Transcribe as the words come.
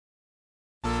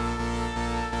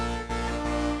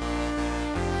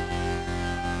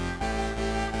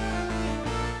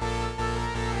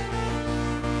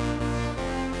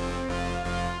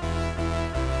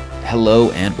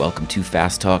Hello and welcome to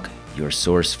Fast Talk, your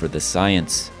source for the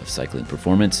science of cycling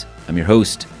performance. I'm your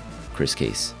host, Chris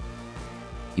Case.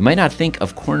 You might not think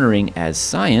of cornering as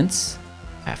science.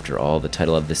 After all, the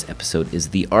title of this episode is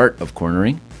The Art of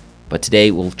Cornering. But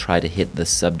today we'll try to hit the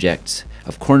subject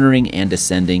of cornering and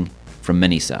descending from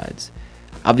many sides.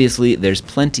 Obviously, there's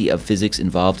plenty of physics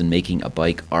involved in making a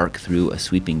bike arc through a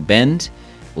sweeping bend.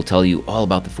 We'll tell you all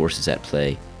about the forces at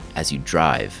play as you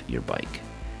drive your bike.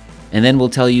 And then we'll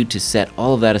tell you to set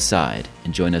all of that aside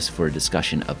and join us for a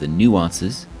discussion of the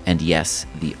nuances and, yes,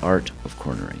 the art of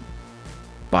cornering.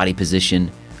 Body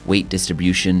position, weight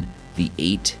distribution, the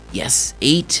eight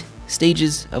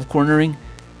stages of cornering,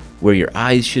 where your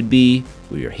eyes should be,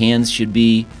 where your hands should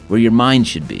be, where your mind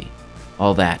should be.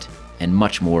 All that and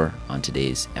much more on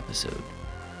today's episode.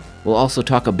 We'll also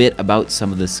talk a bit about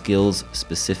some of the skills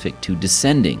specific to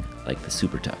descending, like the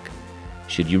super tuck.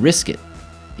 Should you risk it?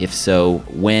 If so,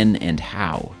 when and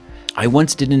how? I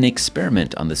once did an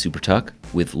experiment on the super tuck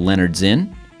with Leonard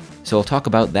Zinn, so I'll talk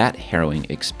about that harrowing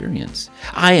experience.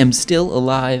 I am still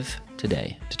alive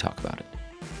today to talk about it.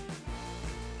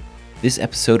 This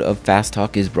episode of Fast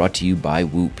Talk is brought to you by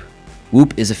Whoop.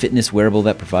 Whoop is a fitness wearable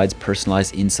that provides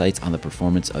personalized insights on the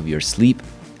performance of your sleep,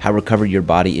 how recovered your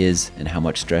body is, and how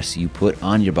much stress you put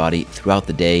on your body throughout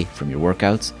the day from your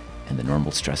workouts and the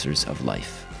normal stressors of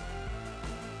life.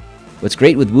 What's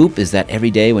great with Whoop is that every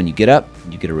day when you get up,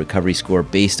 you get a recovery score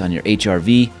based on your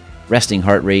HRV, resting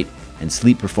heart rate, and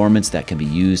sleep performance that can be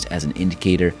used as an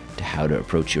indicator to how to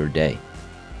approach your day.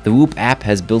 The Whoop app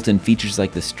has built-in features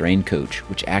like the Strain Coach,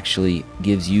 which actually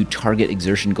gives you target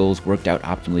exertion goals worked out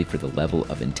optimally for the level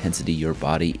of intensity your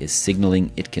body is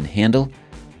signaling it can handle,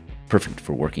 perfect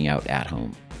for working out at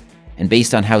home. And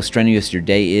based on how strenuous your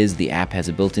day is, the app has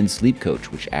a built-in sleep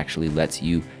coach, which actually lets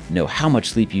you know how much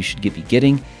sleep you should be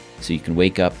getting, so you can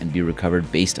wake up and be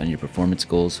recovered based on your performance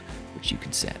goals, which you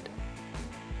can set.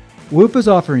 Whoop is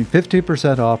offering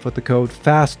 15% off with the code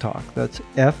FASTTALK, that's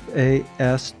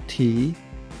FASTTALK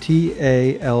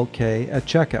at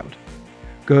checkout.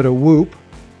 Go to Whoop,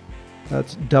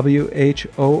 that's WHOOP.com,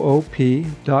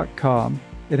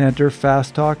 and enter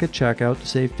FASTTALK at checkout to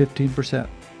save 15%.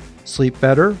 Sleep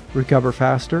better, recover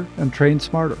faster, and train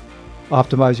smarter.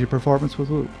 Optimize your performance with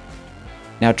Whoop.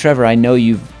 Now, Trevor, I know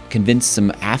you've convinced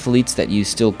some athletes that you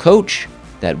still coach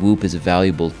that Whoop is a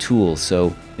valuable tool,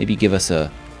 so maybe give us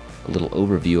a little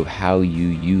overview of how you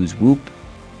use Whoop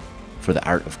for the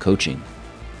art of coaching.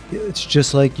 It's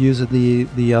just like using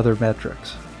the other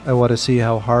metrics. I want to see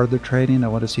how hard they're training, I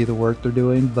want to see the work they're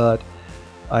doing, but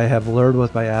I have learned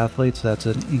with my athletes that's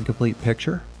an incomplete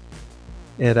picture.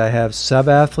 And I have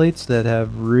sub-athletes that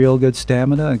have real good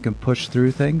stamina and can push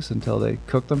through things until they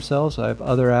cook themselves. I have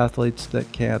other athletes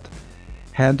that can't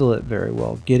handle it very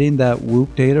well. Getting that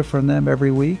Whoop data from them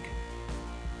every week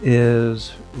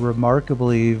is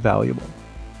remarkably valuable.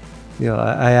 You know,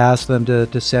 I ask them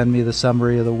to send me the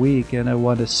summary of the week, and I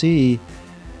want to see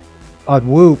on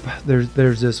Whoop,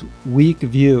 there's this week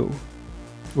view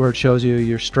where it shows you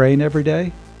your strain every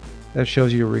day. That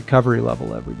shows you your recovery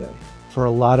level every day. For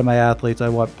a lot of my athletes, I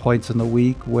want points in the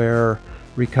week where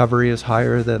recovery is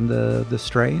higher than the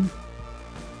strain,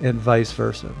 and vice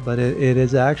versa. But it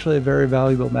is actually a very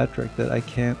valuable metric that I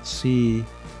can't see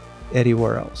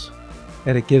anywhere else.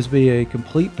 And it gives me a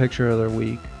complete picture of their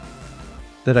week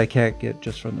that I can't get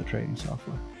just from the training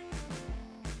software.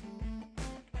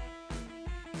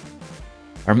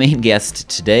 Our main guest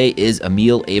today is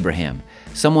Emil Abraham,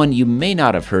 someone you may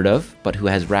not have heard of, but who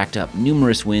has racked up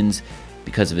numerous wins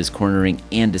because of his cornering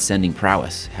and descending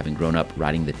prowess, having grown up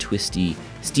riding the twisty,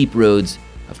 steep roads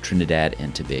of Trinidad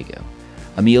and Tobago.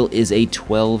 Emil is a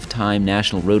 12-time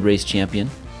national road race champion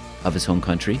of his home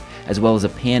country, as well as a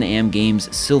Pan Am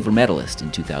Games silver medalist in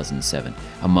 2007,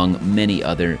 among many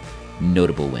other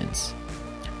notable wins.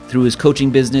 Through his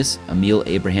coaching business,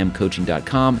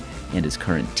 EmilAbrahamCoaching.com, and his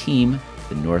current team,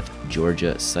 the North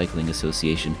Georgia Cycling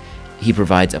Association, he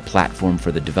provides a platform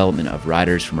for the development of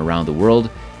riders from around the world,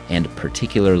 and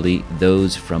particularly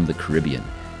those from the Caribbean.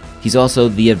 He's also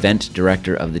the event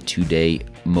director of the two-day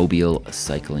Mobile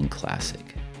Cycling Classic.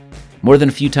 More than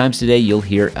a few times today, you'll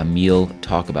hear Emil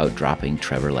talk about dropping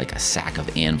Trevor like a sack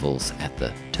of anvils at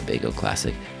the Tobago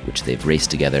Classic, which they've raced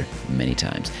together many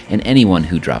times. And anyone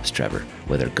who drops Trevor,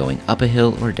 whether going up a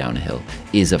hill or down a hill,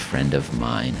 is a friend of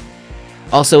mine.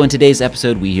 Also in today's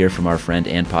episode, we hear from our friend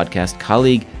and podcast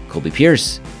colleague, Colby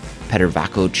Pierce, Petr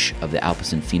Vakoč of the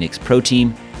Alpecin Phoenix Pro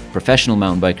Team, professional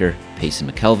mountain biker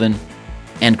Payson McKelvin,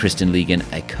 and Kristen Legan,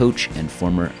 a coach and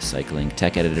former cycling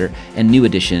tech editor and new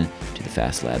addition to the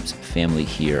Fast Labs family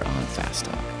here on Fast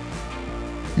Talk.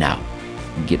 Now,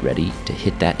 get ready to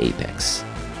hit that apex.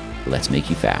 Let's make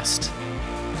you fast.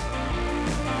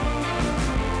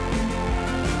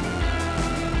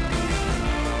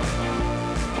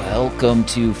 Welcome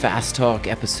to Fast Talk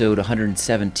episode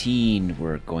 117.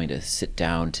 We're going to sit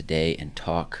down today and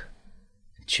talk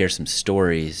and share some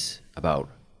stories about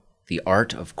the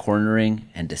art of cornering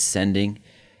and descending.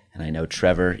 And I know,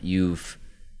 Trevor, you've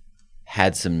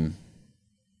had some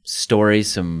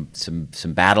stories, some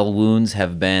battle wounds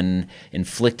have been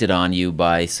inflicted on you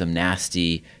by some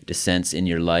nasty descents in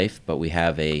your life. But we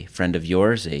have a friend of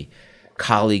yours, a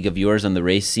colleague of yours on the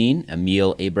race scene,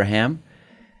 Emil Abraham.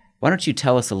 Why don't you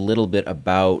tell us a little bit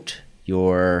about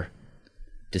your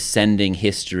descending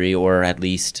history, or at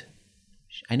least,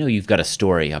 I know you've got a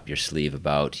story up your sleeve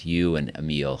about you and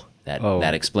Emil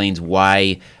that explains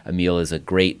why Emil is a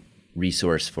great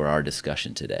resource for our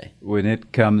discussion today. When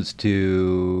it comes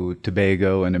to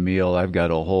Tobago and Emil, I've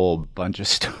got a whole bunch of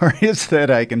stories that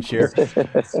I can share.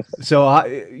 So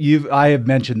I have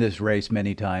mentioned this race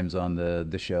many times on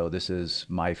the show. This is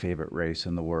my favorite race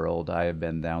in the world. I have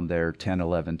been down there 10,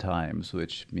 11 times,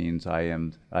 which means I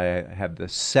have the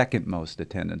second most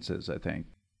attendances, I think.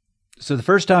 So the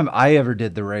first time I ever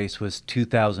did the race was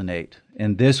 2008,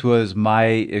 and this was my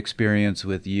experience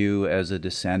with you as a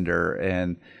descender.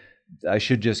 And I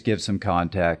should just give some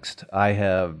context. I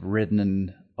have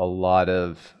ridden a lot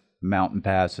of mountain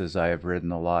passes. I have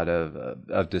ridden a lot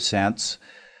of descents.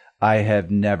 I have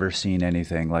never seen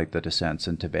anything like the descents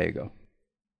in Tobago.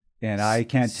 And I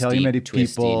can't tell you many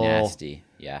twisty, people nasty.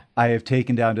 Yeah. I have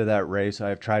taken down to that race. I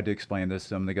have tried to explain this to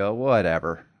them. They go,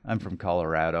 whatever. I'm from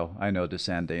Colorado. I know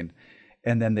descending.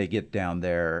 And then they get down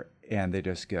there and they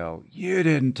just go, you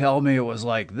didn't tell me it was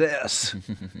like this.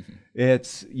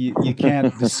 You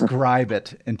can't describe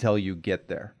it until you get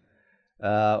there.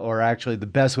 Or actually, the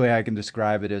best way I can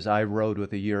describe it is I rode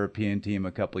with a European team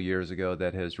a couple years ago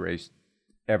that has raced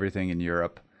everything in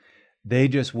Europe. They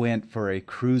just went for a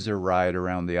cruiser ride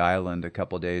around the island a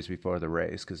couple days before the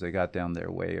race because they got down there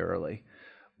way early.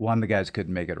 One of the guys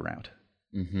couldn't make it around.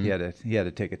 Mm-hmm. He had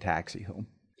to take a taxi home.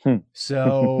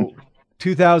 So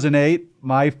 2008,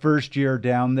 my first year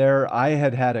down there, I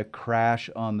had a crash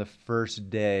on the first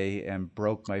day and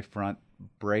broke my front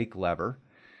brake lever,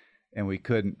 and we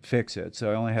couldn't fix it.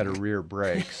 So I only had a rear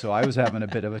brake. So I was having a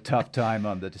bit of a tough time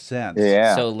on the descents.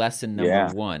 Yeah. So lesson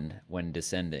number one when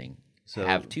descending,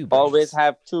 have two brakes. Always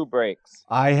have two brakes.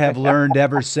 I have learned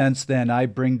ever since then, I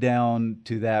bring down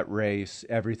to that race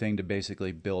everything to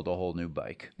basically build a whole new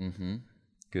bike.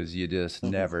 Because you just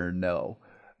never know.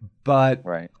 But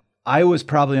right. I was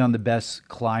probably on the best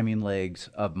climbing legs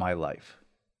of my life.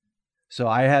 So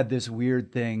I had this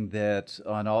weird thing that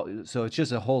so it's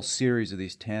just a whole series of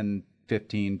these 10,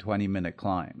 15, 20-minute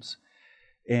climbs.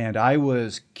 And I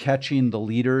was catching the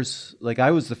leaders. Like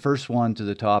I was the first one to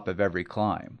the top of every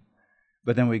climb.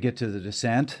 But then we get to the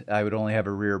descent, I would only have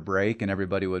a rear brake and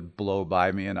everybody would blow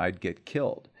by me and I'd get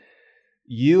killed.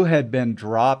 You had been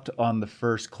dropped on the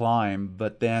first climb,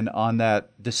 but then on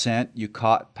that descent, you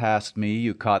caught past me,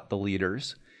 you caught the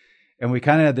leaders. And we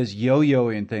kind of had this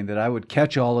yo-yoing thing that I would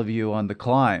catch all of you on the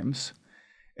climbs,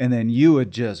 and then you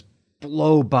would just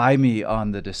blow by me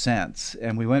on the descents.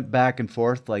 And we went back and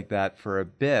forth like that for a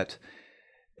bit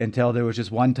until there was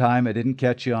just one time I didn't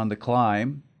catch you on the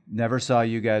climb, never saw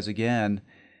you guys again,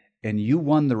 and you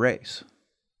won the race.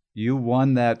 You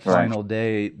won that final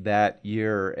day that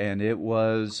year, and it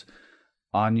was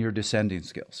on your descending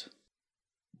skills.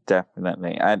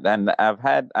 Definitely, and I've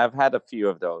had a few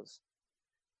of those.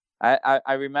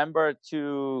 I remember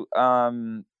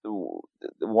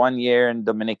one year in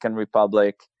Dominican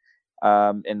Republic,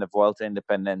 in the Vuelta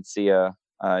Independencia.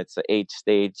 It's an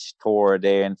 8-stage tour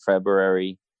there in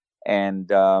February,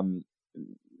 and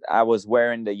I was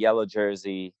wearing the yellow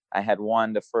jersey. I had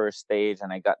won the first stage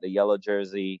and I got the yellow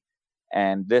jersey.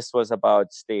 And this was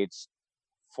about stage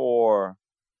 4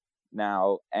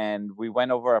 now. And we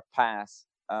went over a pass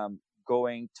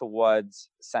going towards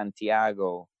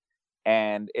Santiago.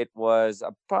 And it was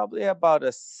probably about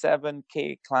a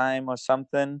 7K climb or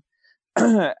something.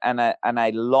 and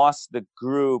I lost the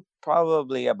group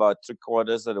probably about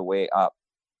 3/4 of the way up.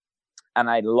 And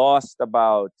I lost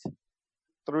about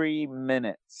 3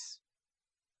 minutes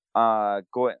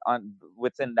going on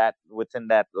within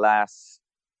that last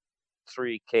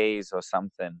 3Ks or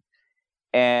something.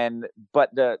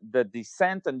 But the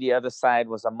descent on the other side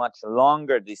was a much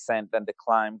longer descent than the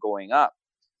climb going up.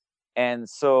 And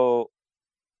so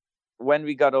when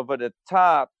we got over the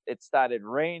top, it started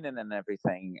raining and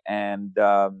everything. And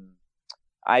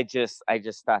I just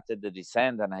started the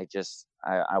descent, and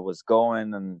I was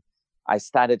going, and I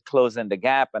started closing the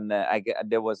gap, and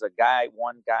there was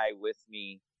one guy with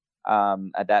me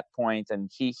at that point, and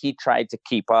he tried to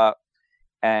keep up.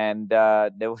 And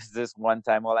there was this one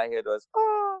time all I heard was,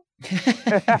 oh.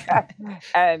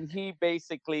 And he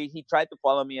tried to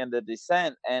follow me on the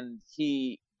descent, and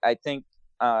I think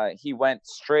he went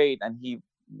straight, and he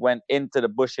went into the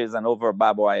bushes and over a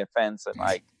barbed wire fence, and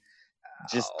like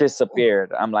just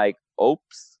disappeared. I'm like,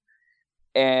 oops.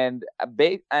 And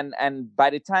and by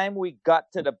the time we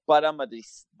got to the bottom of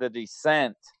the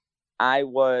descent, I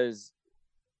was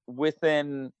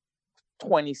within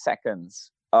 20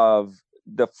 seconds of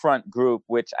the front group,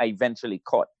 which I eventually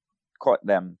caught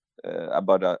them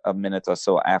about a minute or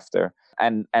so after.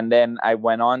 And then I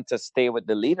went on to stay with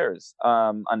the leaders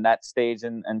on that stage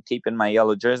and keep in my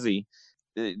yellow jersey.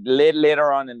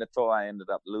 Later on in the tour, I ended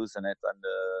up losing it on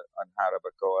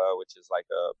Jarabacoa, which is like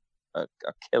a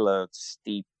killer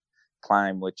steep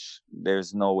climb, which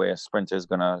there's no way a sprinter is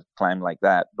gonna climb like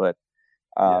that. But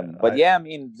I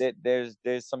mean, there's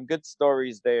some good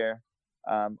stories there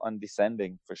on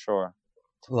descending for sure.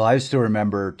 Well, I still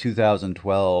remember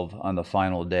 2012 on the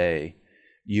final day,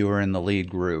 you were in the lead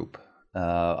group.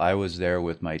 I was there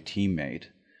with my teammate,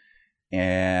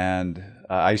 and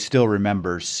I still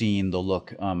remember seeing the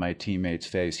look on my teammate's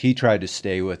face. He tried to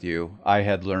stay with you. I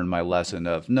had learned my lesson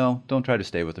of, no, don't try to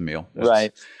stay with Emil.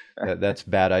 That's a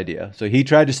bad idea. So he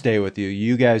tried to stay with you.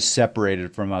 You guys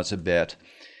separated from us a bit.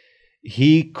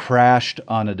 He crashed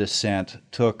on a descent,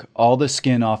 took all the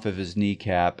skin off of his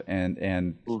kneecap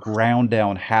and ground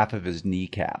down half of his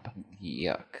kneecap.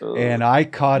 Yuck. And I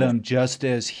caught him just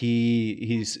as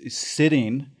he's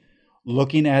sitting,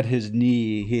 looking at his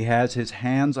knee. He has his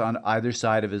hands on either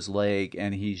side of his leg,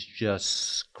 and he's just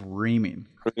screaming.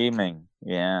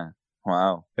 Yeah.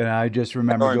 Wow. And I just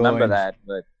remember I don't remember that,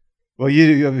 but... Well,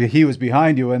 he was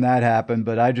behind you when that happened,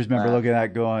 but I just remember looking at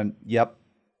it going, yep.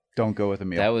 Don't go with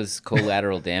Emil. That was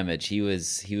collateral damage. He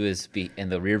was in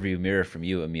the rearview mirror from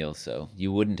you, Emil. So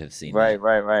you wouldn't have seen that.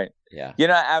 Right. Yeah. You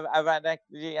know, I've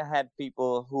actually had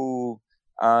people who,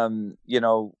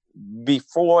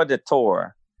 before the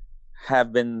tour,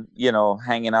 have been,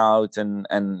 hanging out and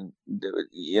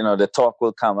the talk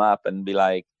will come up and be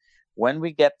like, when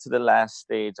we get to the last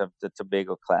stage of the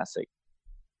Tobago Classic,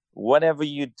 whatever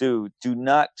you do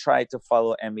not try to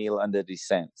follow Emil on the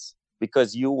descents,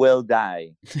 because you will die.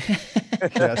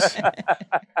 Yes.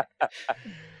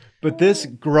 But this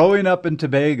growing up in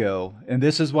Tobago, and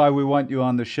this is why we want you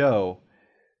on the show,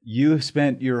 you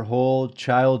spent your whole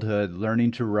childhood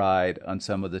learning to ride on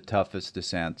some of the toughest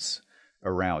descents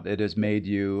around. It has made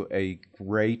you a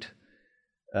great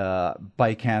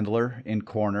bike handler in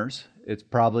corners. It's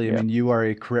probably, I mean, you are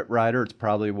a crit rider. It's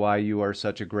probably why you are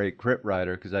such a great crit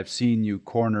rider, because I've seen you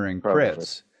cornering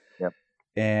crits.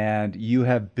 And you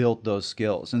have built those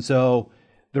skills. And so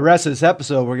the rest of this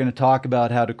episode, we're going to talk about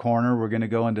how to corner. We're going to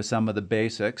go into some of the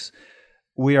basics.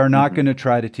 We are not going to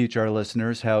try to teach our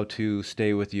listeners how to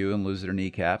stay with you and lose their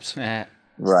kneecaps.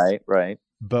 Right.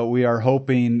 But we are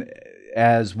hoping,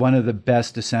 as one of the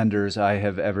best descenders I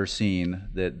have ever seen,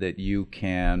 that you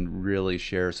can really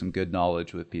share some good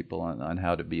knowledge with people on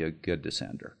how to be a good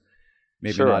descender.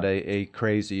 Maybe not a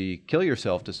crazy kill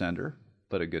yourself descender,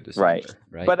 but a good descender.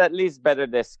 Right. But at least better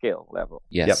their skill level.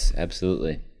 Yes,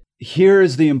 absolutely. Here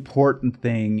is the important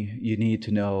thing you need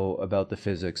to know about the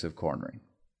physics of cornering.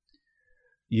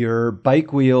 Your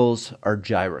bike wheels are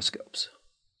gyroscopes.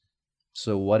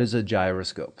 So what is a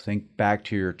gyroscope? Think back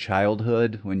to your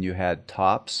childhood when you had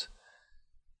tops.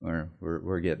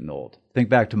 We're getting old. Think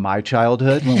back to my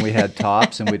childhood when we had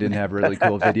tops and we didn't have really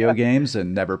cool video games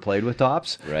and never played with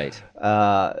tops. Right.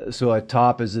 So a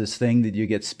top is this thing that you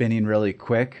get spinning really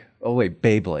quick. Oh wait,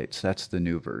 Beyblades. That's the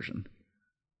new version.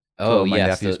 Oh, my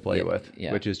nephews play with,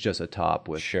 which is just a top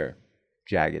with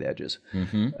jagged edges.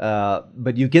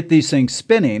 But you get these things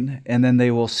spinning, and then they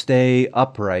will stay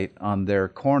upright on their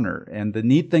corner. And the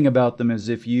neat thing about them is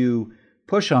if you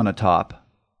push on a top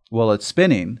while it's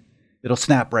spinning, it'll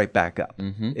snap right back up.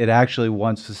 It actually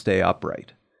wants to stay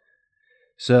upright.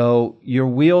 So your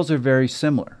wheels are very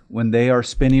similar. When they are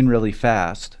spinning really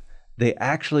fast, they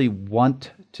actually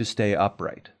want to stay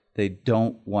upright. They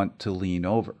don't want to lean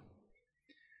over.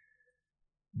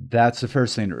 That's the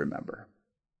first thing to remember.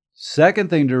 Second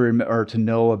thing to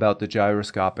know about the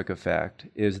gyroscopic effect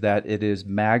is that it is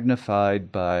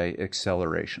magnified by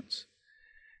accelerations.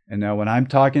 And now when I'm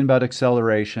talking about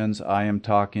accelerations, I am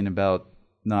talking about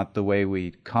not the way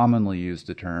we commonly use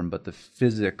the term, but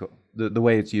the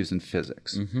way it's used in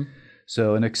physics.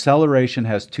 So an acceleration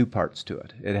has two parts to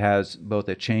it. It has both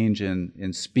a change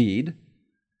in speed,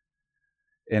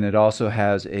 and it also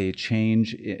has a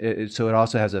change, so it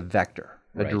also has a vector,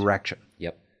 a direction.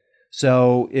 Yep.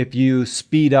 So if you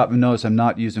speed up, and notice I'm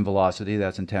not using velocity,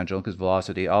 that's intentional because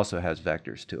velocity also has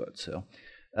vectors to it. So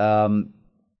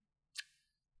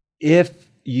if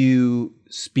you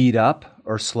speed up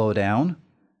or slow down,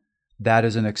 that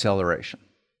is an acceleration.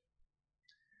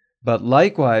 But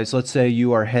likewise, let's say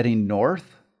you are heading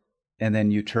north and then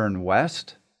you turn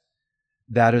west,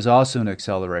 that is also an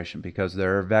acceleration because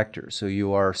there are vectors. So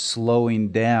you are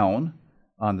slowing down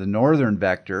on the northern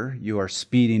vector, you are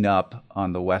speeding up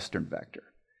on the western vector.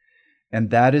 And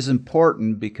that is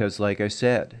important because, like I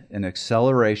said, an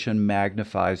acceleration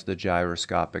magnifies the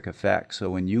gyroscopic effect. So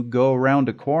when you go around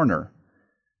a corner,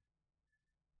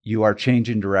 you are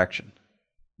changing direction.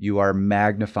 You are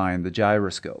magnifying the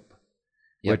gyroscope,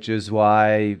 which is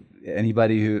why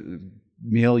anybody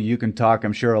Neil, you can talk,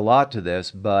 I'm sure, a lot to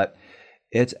this, but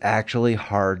it's actually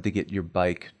hard to get your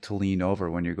bike to lean over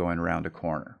when you're going around a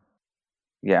corner.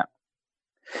 Yeah.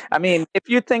 I mean, if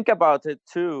you think about it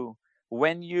too,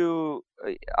 when you,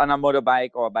 on a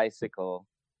motorbike or a bicycle,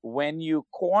 when you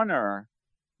corner,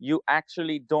 you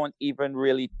actually don't even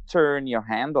really turn your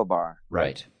handlebar.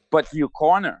 Right. But you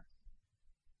corner.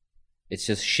 It's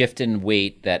just shifting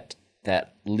weight that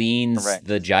leans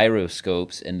the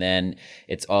gyroscopes, and then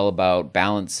it's all about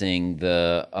balancing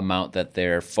the amount that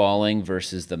they're falling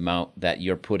versus the amount that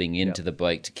you're putting into the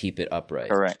bike to keep it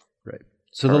upright. Correct. Right.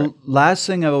 So the last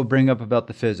thing I will bring up about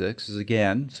the physics is,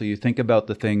 again, so you think about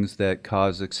the things that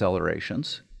cause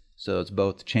accelerations. So it's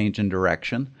both change in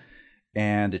direction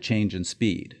and a change in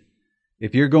speed.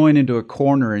 If you're going into a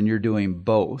corner and you're doing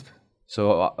both,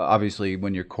 so obviously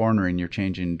when you're cornering, you're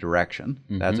changing direction.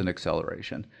 That's an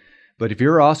acceleration. But if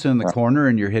you're also in the corner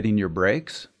and you're hitting your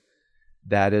brakes,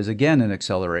 that is, again, an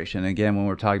acceleration. Again, when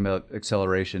we're talking about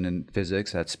acceleration in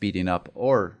physics, that's speeding up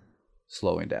or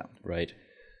slowing down. Right.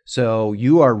 So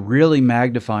you are really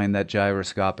magnifying that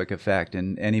gyroscopic effect.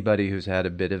 And anybody who's had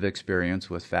a bit of experience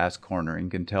with fast cornering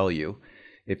can tell you,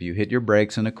 if you hit your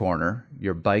brakes in a corner,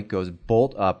 your bike goes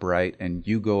bolt upright and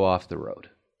you go off the road.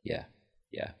 Yeah.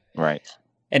 Yeah. Right.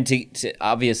 And to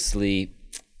obviously,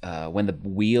 when the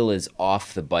wheel is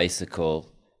off the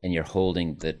bicycle and you're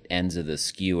holding the ends of the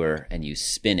skewer and you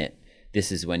spin it,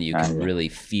 this is when you can really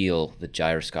feel the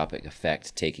gyroscopic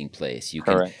effect taking place. You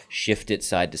can shift it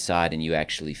side to side, and you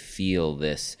actually feel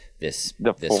this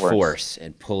force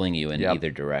and pulling you in either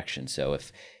direction. So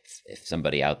if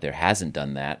somebody out there hasn't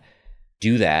done that,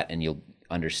 do that, and you'll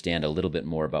understand a little bit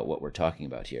more about what we're talking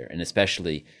about here. And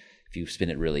especially if you spin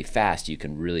it really fast, you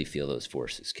can really feel those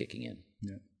forces kicking in.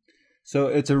 Yeah. So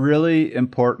it's a really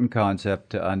important concept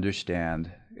to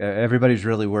understand. Everybody's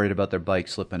really worried about their bike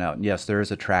slipping out. And yes, there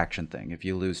is a traction thing. If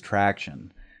you lose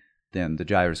traction, then the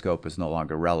gyroscope is no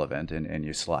longer relevant and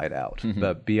you slide out.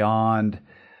 But beyond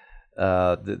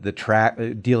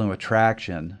dealing with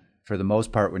traction, for the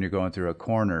most part, when you're going through a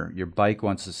corner, your bike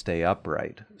wants to stay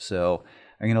upright. So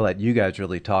I'm going to let you guys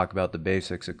really talk about the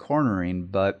basics of cornering,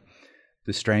 but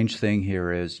the strange thing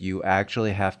here is you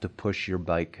actually have to push your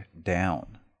bike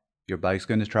down. Your bike's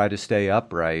going to try to stay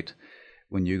upright.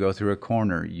 When you go through a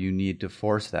corner, you need to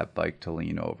force that bike to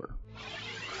lean over.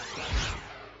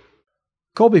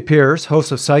 Colby Pierce,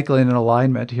 host of Cycling in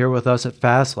Alignment, here with us at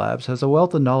Fast Labs, has a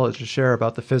wealth of knowledge to share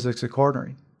about the physics of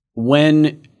cornering.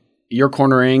 When you're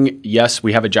cornering, yes,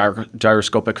 we have a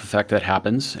gyroscopic effect that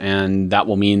happens, and that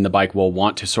will mean the bike will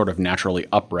want to sort of naturally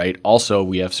upright. Also,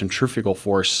 we have centrifugal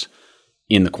force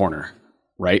in the corner,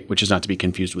 right? Which is not to be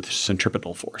confused with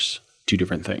centripetal force, two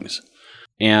different things.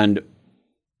 And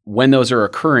when those are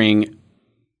occurring,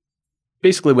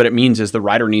 basically what it means is the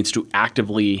rider needs to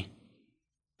actively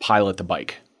pilot the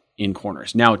bike in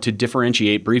corners. Now, to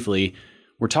differentiate briefly,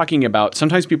 we're talking about,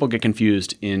 sometimes people get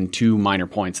confused in two minor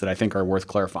points that I think are worth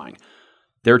clarifying.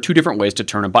 There are two different ways to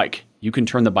turn a bike. You can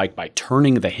turn the bike by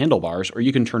turning the handlebars, or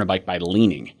you can turn a bike by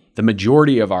leaning. The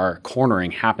majority of our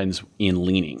cornering happens in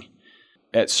leaning.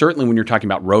 Certainly when you're talking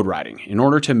about road riding, in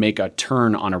order to make a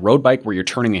turn on a road bike where you're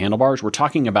turning the handlebars, we're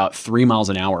talking about 3 miles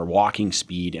an hour walking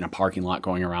speed in a parking lot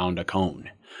going around a cone,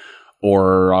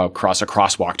 or across a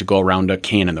crosswalk to go around a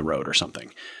can in the road or something.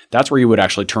 That's where you would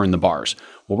actually turn the bars.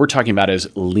 What we're talking about is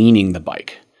leaning the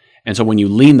bike. And so when you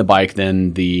lean the bike,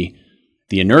 then the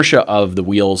inertia of the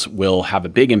wheels will have a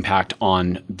big impact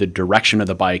on the direction of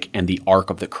the bike and the arc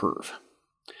of the curve.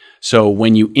 So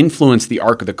when you influence the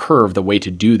arc of the curve, the way to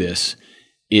do this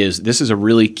is a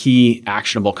really key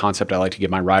actionable concept I like to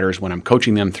give my riders when I'm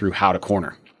coaching them through how to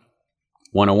corner.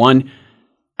 101,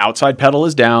 outside pedal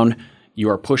is down. You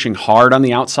are pushing hard on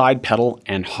the outside pedal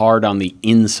and hard on the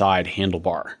inside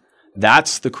handlebar.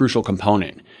 That's the crucial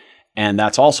component. And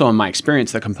that's also, in my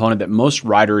experience, the component that most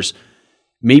riders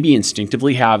maybe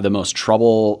instinctively have the most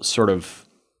trouble sort of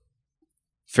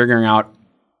figuring out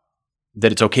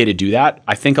that it's okay to do that.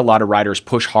 I think a lot of riders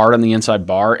push hard on the inside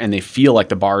bar and they feel like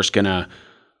the bar is going to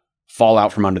fall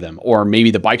out from under them, or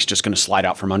maybe the bike's just going to slide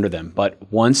out from under them. But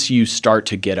once you start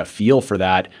to get a feel for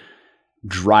that,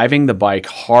 driving the bike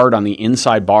hard on the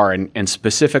inside bar, and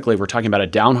specifically we're talking about a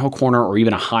downhill corner or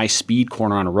even a high speed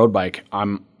corner on a road bike,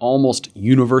 I'm almost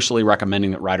universally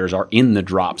recommending that riders are in the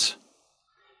drops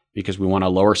because we want a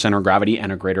lower center of gravity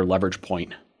and a greater leverage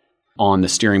point on the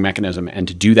steering mechanism. And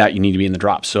to do that, you need to be in the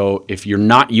drops. So if you're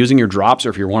not using your drops, or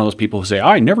if you're one of those people who say,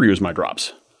 I never use my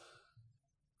drops,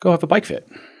 go have a bike fit.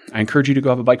 I encourage you to go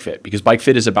have a bike fit, because bike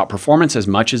fit is about performance as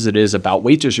much as it is about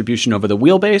weight distribution over the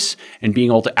wheelbase and being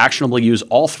able to actionably use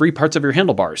all three parts of your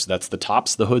handlebars. That's the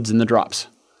tops, the hoods, and the drops.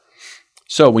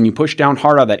 So when you push down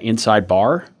hard on that inside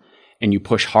bar and you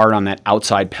push hard on that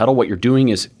outside pedal, what you're doing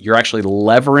is you're actually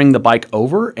levering the bike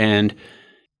over. And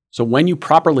so when you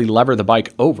properly lever the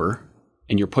bike over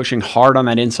and you're pushing hard on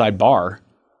that inside bar,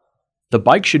 the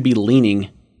bike should be leaning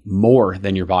more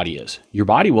than your body is. Your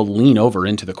body will lean over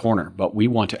into the corner, but we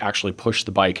want to actually push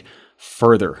the bike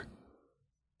further.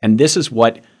 And this is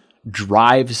what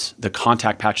drives the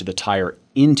contact patch of the tire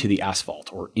into the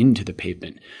asphalt or into the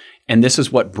pavement. And this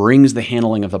is what brings the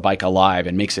handling of the bike alive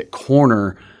and makes it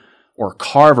corner or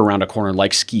carve around a corner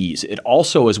like skis. It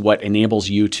also is what enables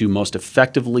you to most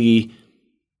effectively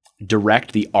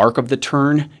direct the arc of the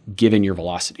turn given your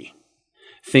velocity.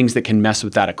 Things that can mess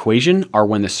with that equation are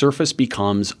when the surface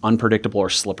becomes unpredictable or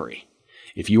slippery.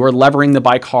 If you are levering the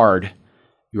bike hard,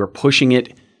 you are pushing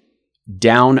it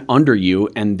down under you,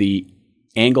 and the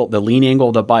lean angle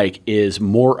of the bike is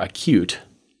more acute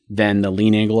than the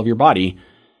lean angle of your body,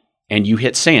 and you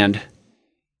hit sand,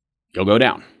 you'll go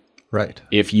down. Right.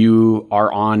 If you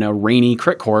are on a rainy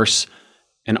crit course,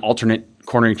 an alternate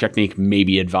cornering technique may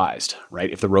be advised,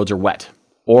 right? If the roads are wet,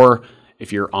 or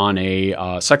if you're on a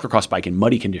cyclocross bike in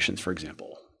muddy conditions, for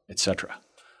example, etc.,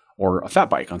 or a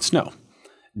fat bike on snow,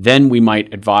 then we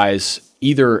might advise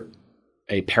either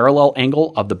a parallel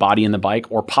angle of the body and the bike,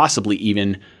 or possibly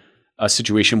even a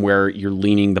situation where you're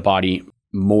leaning the body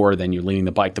more than you're leaning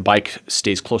the bike. The bike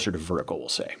stays closer to vertical, we'll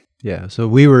say. Yeah, so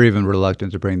we were even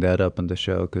reluctant to bring that up on the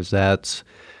show because that's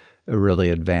a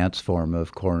really advanced form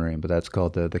of cornering, but that's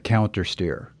called the counter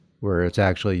steer, where it's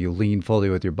actually you lean fully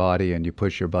with your body and you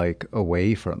push your bike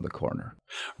away from the corner.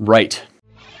 Right.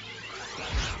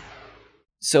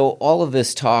 So all of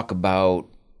this talk about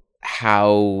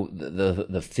how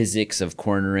the physics of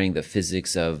cornering, the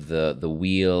physics of the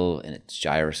wheel and its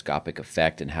gyroscopic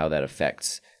effect, and how that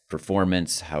affects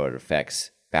performance, how it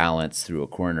affects balance through a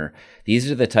corner. These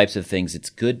are the types of things, it's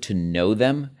good to know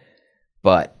them,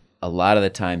 but a lot of the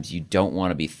times you don't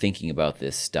want to be thinking about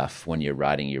this stuff when you're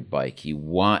riding your bike. You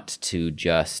want to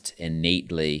just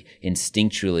innately,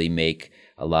 instinctually make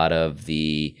a lot of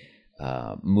the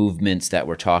movements that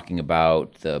we're talking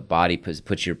about, the body,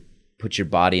 put your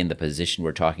body in the position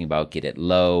we're talking about, get it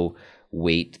low,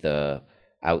 weight the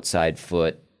outside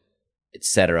foot,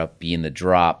 etc., be in the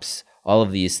drops, all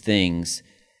of these things.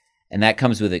 And that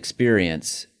comes with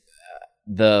experience.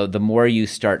 The more you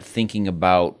start thinking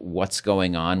about what's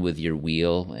going on with your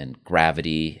wheel and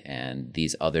gravity and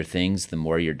these other things, the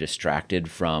more you're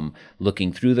distracted from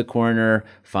looking through the corner,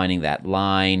 finding that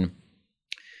line,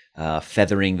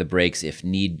 feathering the brakes if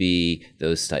need be,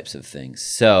 those types of things.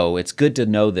 So it's good to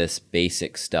know this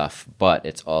basic stuff, but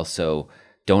it's also,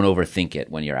 don't overthink it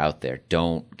when you're out there.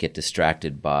 Don't get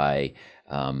distracted by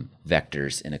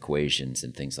vectors and equations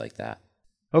and things like that.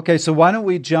 Okay, so why don't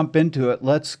we jump into it?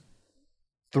 Let's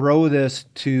throw this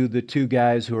to the two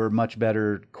guys who are much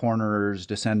better cornerers,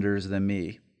 descenders than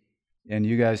me. And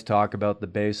you guys talk about the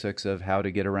basics of how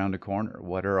to get around a corner.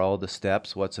 What are all the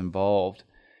steps? What's involved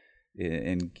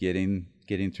in getting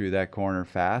through that corner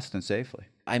fast and safely?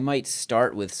 I might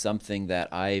start with something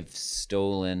that I've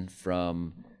stolen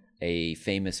from a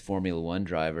famous Formula One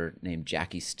driver named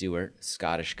Jackie Stewart,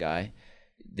 Scottish guy.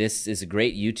 This is a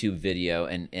great YouTube video,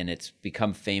 and it's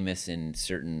become famous in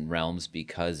certain realms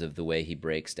because of the way he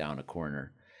breaks down a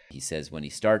corner. He says when he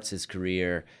starts his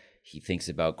career, he thinks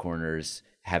about corners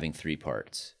having three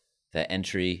parts: the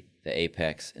entry, the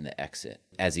apex, and the exit.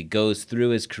 As he goes through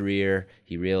his career,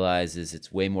 he realizes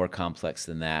it's way more complex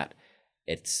than that.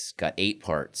 It's got 8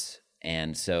 parts.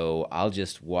 And so I'll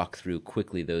just walk through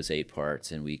quickly those 8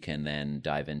 parts, and we can then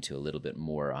dive into a little bit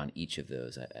more on each of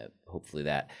those. Hopefully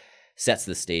that sets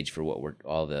the stage for what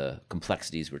all the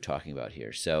complexities we're talking about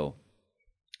here. So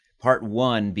part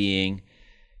 1 being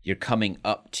you're coming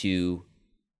up to,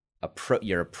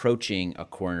 you're approaching a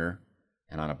corner,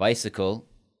 and on a bicycle,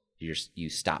 you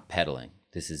stop pedaling.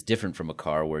 This is different from a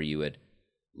car where you would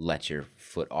let your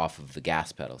foot off of the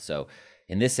gas pedal. So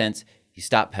in this sense, you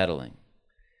stop pedaling.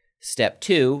 Step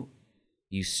 2,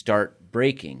 you start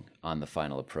braking on the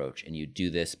final approach, and you do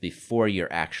this before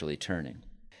you're actually turning.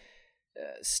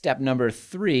 Step number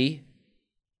 3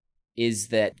 is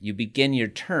that you begin your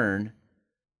turn.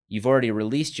 You've already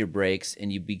released your brakes,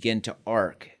 and you begin to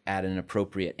arc at an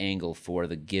appropriate angle for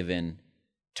the given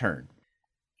turn.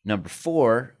 Number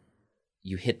 4,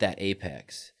 you hit that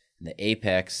apex. And the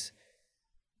apex,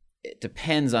 it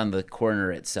depends on the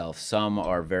corner itself. Some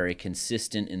are very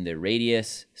consistent in their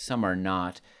radius, some are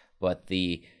not, but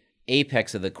the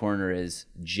apex of the corner is,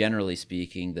 generally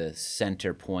speaking, the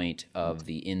center point of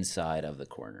the inside of the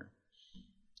corner.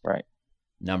 Right.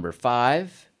 Number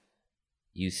 5,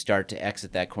 you start to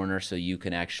exit that corner so you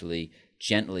can actually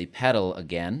gently pedal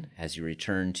again as you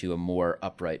return to a more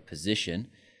upright position.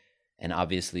 And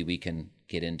obviously we can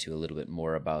get into a little bit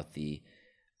more about the,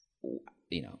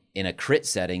 in a crit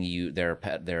setting, there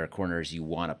are corners you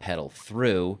want to pedal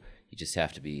through. You just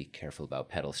have to be careful about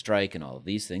pedal strike and all of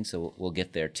these things. So we'll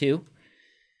get there too.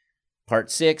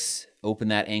 Part 6, open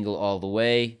that angle all the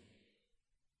way.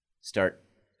 Start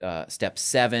step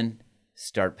 7,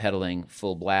 start pedaling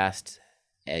full blast.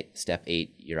 Step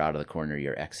 8, you're out of the corner,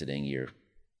 you're exiting, you're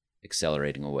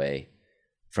accelerating away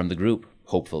from the group,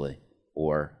 hopefully,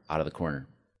 or out of the corner.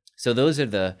 So those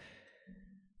are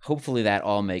hopefully that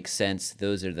all makes sense.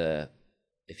 Those are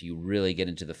if you really get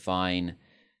into the fine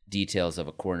details of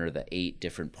a corner, the 8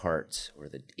 different parts or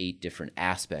the 8 different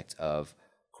aspects of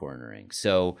cornering.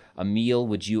 So Emil,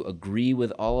 would you agree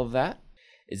with all of that?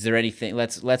 Is there anything,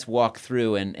 let's walk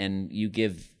through and you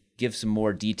give some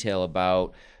more detail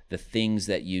about the things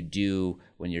that you do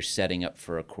when you're setting up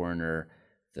for a corner,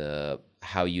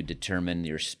 how you determine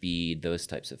your speed, those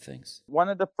types of things. One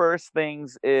of the first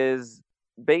things is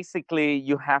basically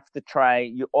you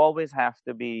always have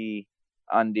to be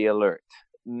on the alert.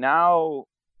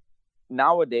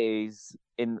 Nowadays,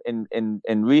 in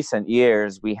recent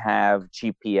years, we have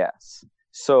GPS.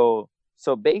 So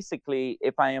basically,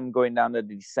 if I am going down the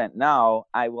descent now,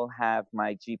 I will have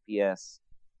my GPS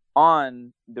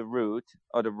on the route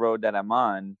or the road that I'm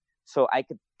on, so I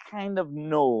could kind of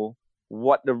know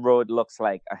what the road looks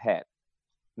like ahead.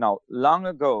 Now, long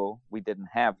ago, we didn't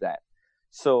have that.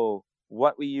 So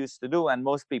what we used to do, and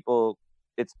most people,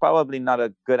 it's probably not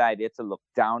a good idea to look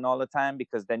down all the time,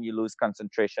 because then you lose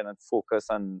concentration and focus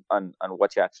on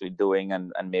what you're actually doing,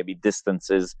 and maybe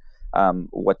distances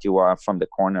what you are from the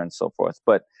corner and so forth.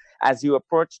 But as you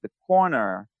approach the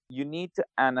corner, you need to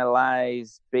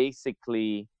analyze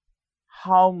basically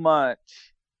how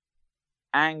much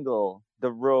angle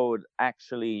the road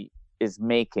actually is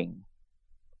making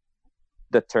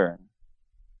the turn,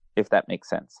 if that makes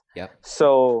sense. Yeah.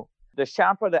 So the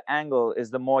sharper the angle is,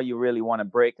 the more you really want to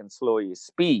brake and slow your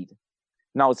speed.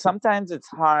 Now, sometimes it's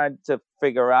hard to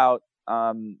figure out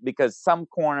because some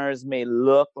corners may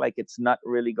look like it's not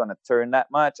really going to turn that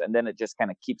much, and then it just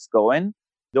kind of keeps going.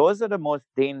 Those are the most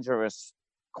dangerous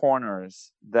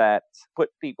corners that put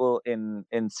people in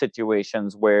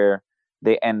situations where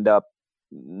they end up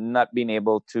not being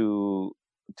able to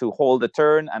hold the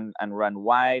turn and run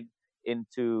wide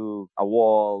into a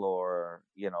wall, or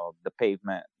the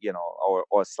pavement,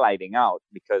 or sliding out,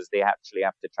 because they actually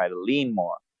have to try to lean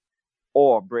more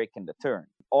or brake in the turn.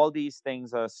 All these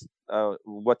things are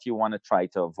what you want to try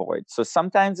to avoid. So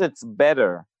sometimes it's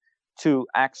better to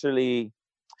actually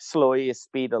slow your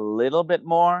speed a little bit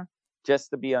more,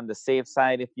 just to be on the safe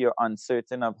side if you're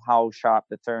uncertain of how sharp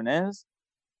the turn is.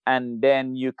 And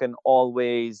then you can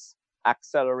always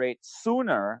accelerate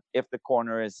sooner if the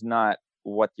corner is not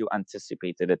what you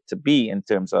anticipated it to be in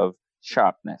terms of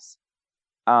sharpness.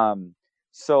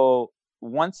 So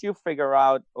once you figure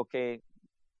out, okay,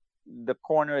 the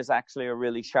corner is actually a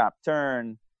really sharp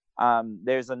turn,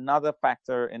 there's another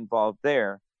factor involved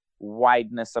there: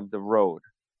 wideness of the road.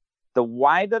 The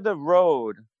wider the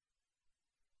road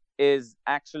is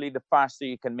actually the faster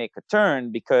you can make a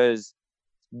turn, because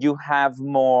you have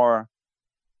more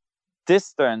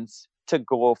distance to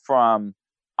go from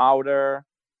outer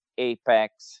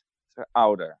apex to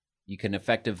outer. You can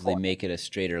effectively make it a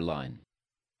straighter line.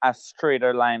 As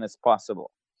straighter line as possible.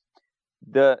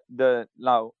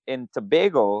 Now in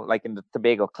Tobago, like in the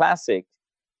Tobago Classic,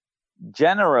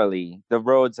 generally the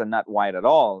roads are not wide at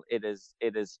all. It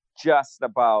is just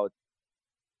about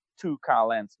 2 car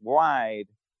lengths wide.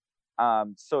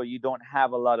 So you don't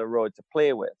have a lot of road to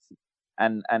play with,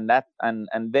 and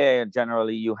there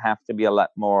generally you have to be a lot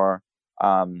more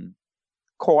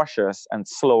cautious and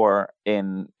slower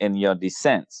in your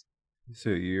descents.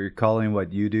 So you're calling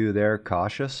what you do there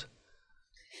cautious?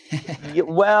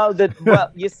 Well,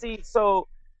 you see, so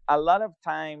a lot of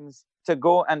times to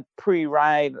go and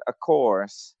pre-ride a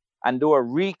course, and do a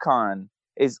recon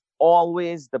is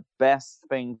always the best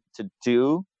thing to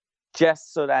do,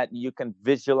 just so that you can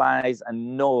visualize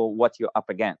and know what you're up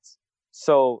against.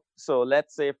 So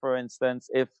let's say, for instance,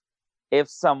 if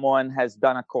someone has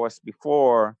done a course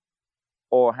before,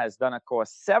 or has done a course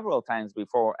several times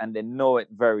before, and they know it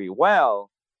very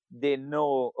well, they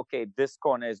know, okay, this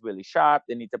corner is really sharp,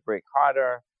 they need to brake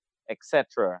harder,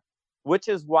 etc. Which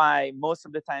is why most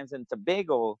of the times in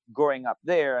Tobago, growing up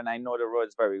there, and I know the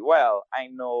roads very well, I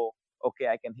know, okay,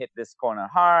 I can hit this corner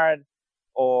hard,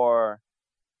 or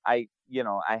I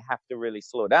have to really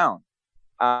slow down.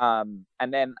 And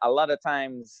then a lot of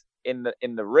times in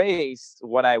the race,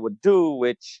 what I would do,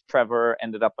 which Trevor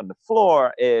ended up on the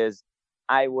floor, is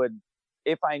I would,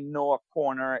 if I know a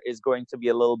corner is going to be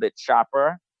a little bit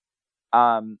sharper,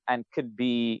 and could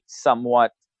be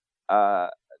somewhat a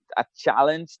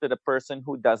challenge to the person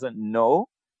who doesn't know,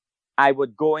 I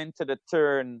would go into the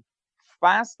turn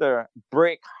faster,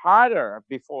 brake harder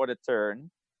before the turn,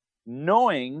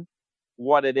 knowing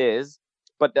what it is,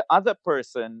 but the other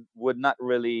person would not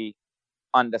really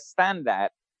understand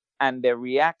that, and their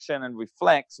reaction and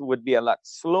reflex would be a lot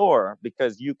slower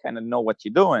because you kind of know what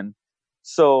you're doing.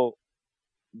 So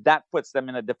that puts them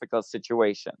in a difficult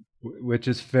situation. Which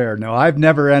is fair. No, I've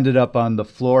never ended up on the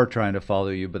floor trying to follow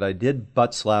you, but I did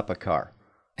butt slap a car.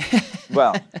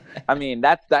 Well, I mean,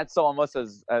 that's almost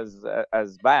as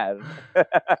bad.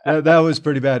 That was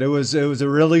pretty bad. It was a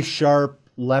really sharp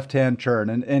left-hand turn,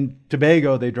 and in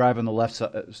Tobago they drive on the left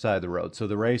side of the road, so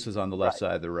the race is on the left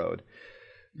side of the road.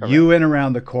 Correct. You went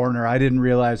around the corner. I didn't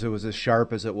realize it was as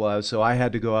sharp as it was, so I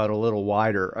had to go out a little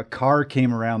wider. A car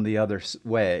came around the other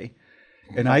way,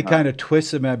 and I kind of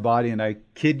twisted my body, and I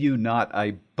kid you not,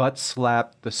 I butt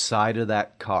slapped the side of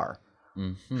that car,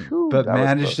 but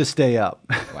managed to stay up.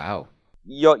 Wow.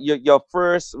 Your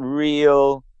first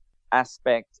real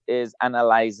aspect is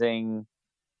analyzing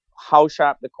how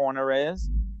sharp the corner is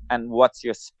and what's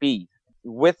your speed.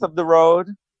 Width of the road,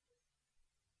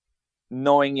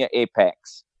 knowing your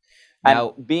apex.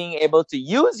 Now, and being able to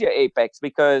use your apex,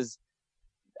 because,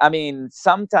 I mean,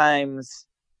 sometimes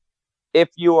if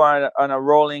you are on a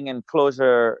rolling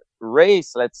enclosure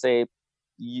race, let's say,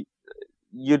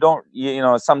 you don't,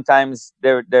 sometimes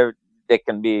there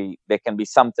can be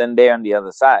something there on the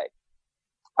other side.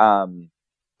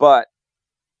 But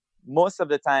most of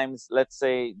the times, let's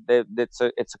say it's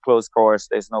a closed course,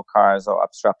 there's no cars or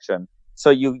obstruction. So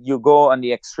you go on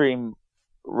the extreme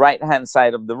right-hand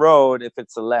side of the road if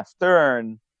it's a left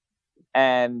turn,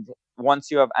 and once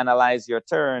you have analyzed your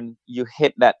turn, you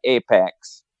hit that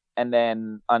apex, and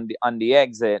then on the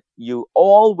exit, you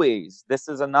always, this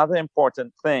is another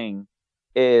important thing,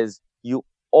 is you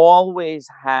always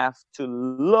have to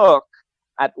look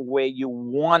at where you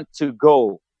want to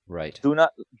go. Right. Do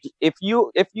not, if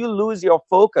you lose your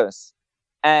focus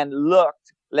and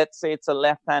looked, let's say it's a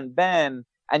left-hand bend,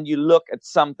 and you look at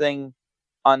something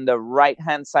on the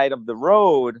right-hand side of the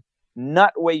road,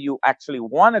 not where you actually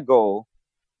want to go,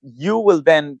 you will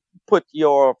then put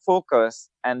your focus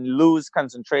and lose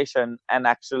concentration and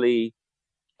actually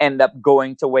end up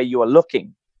going to where you are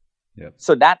looking. Yep.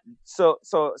 So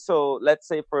let's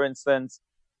say, for instance,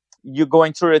 you're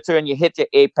going through a turn, you hit your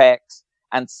apex,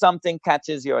 and something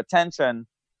catches your attention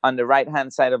on the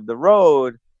right-hand side of the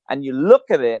road, and you look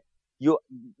at it,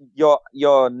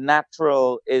 your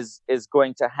natural is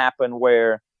going to happen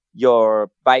where your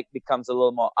bike becomes a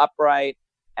little more upright,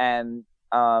 and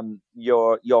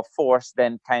your force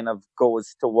then kind of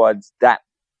goes towards that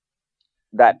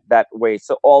way.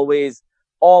 So always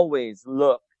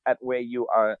look at where you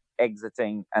are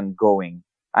exiting and going,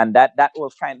 and that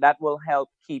will help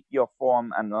keep your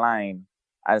form and line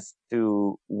as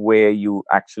to where you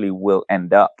actually will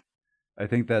end up. I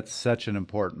think that's such an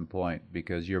important point,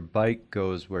 because your bike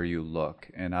goes where you look.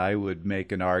 And I would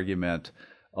make an argument,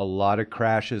 a lot of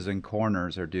crashes and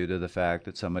corners are due to the fact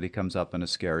that somebody comes up in a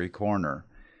scary corner,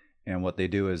 and what they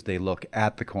do is they look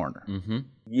at the corner. Mm-hmm.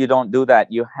 You don't do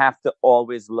that. You have to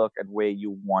always look at where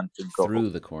you want to go. Through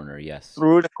the corner, yes.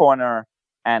 Through the corner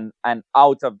and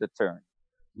out of the turn.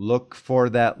 Look for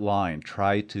that line.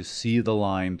 Try to see the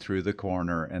line through the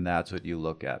corner, and that's what you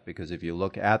look at. Because if you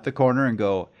look at the corner and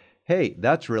go, hey,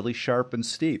 that's really sharp and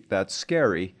steep, that's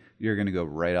scary, you're going to go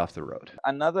right off the road.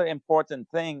 Another important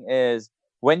thing is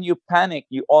when you panic,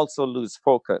 you also lose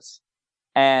focus.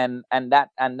 And that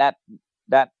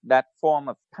form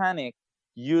of panic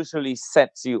usually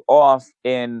sets you off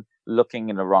in looking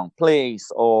in the wrong place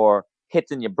or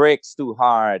hitting your brakes too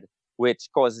hard, which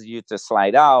causes you to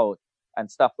slide out and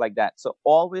stuff like that. So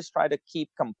always try to keep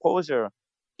composure.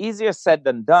 Easier said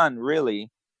than done,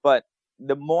 really. But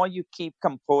the more you keep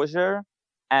composure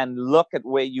and look at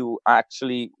where you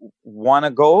actually want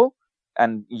to go,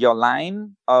 and your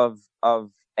line of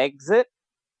exit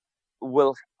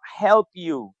will help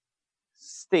you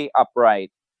stay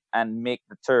upright and make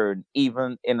the turn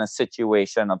even in a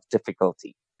situation of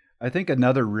difficulty. I think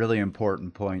another really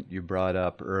important point you brought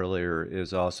up earlier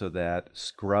is also that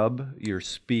scrub your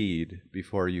speed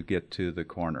before you get to the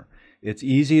corner. It's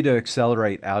easy to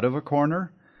accelerate out of a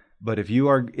corner, but if you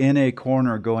are in a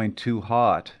corner going too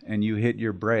hot and you hit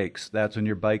your brakes, that's when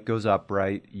your bike goes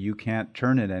upright, you can't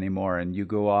turn it anymore, and you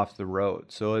go off the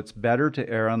road. So it's better to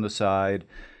err on the side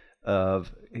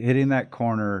of hitting that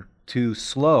corner too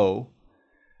slow,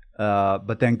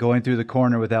 but then going through the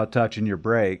corner without touching your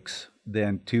brakes,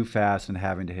 than too fast and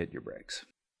having to hit your brakes.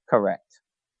 Correct.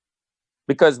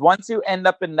 Because once you end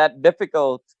up in that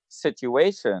difficult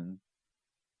situation,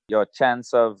 your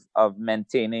chance of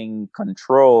maintaining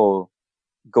control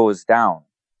goes down.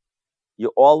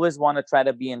 You always want to try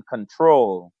to be in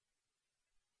control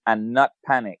and not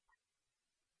panic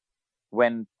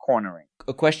when cornering.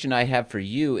 A question I have for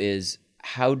you is,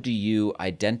 how do you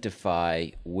identify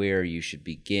where you should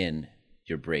begin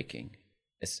your braking?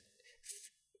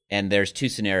 And there's two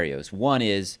scenarios. One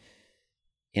is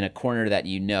in a corner that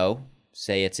you know,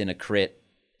 say it's in a crit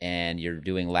and you're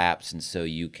doing laps, and so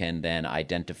you can then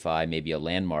identify maybe a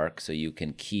landmark so you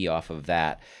can key off of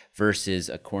that, versus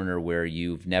a corner where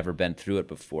you've never been through it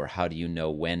before. How do you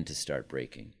know when to start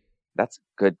braking? That's a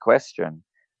good question,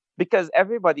 because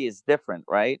everybody is different,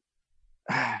 right?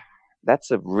 That's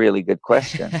a really good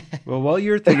question. Well, while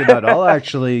you're thinking about it, I'll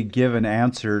actually give an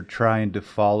answer trying to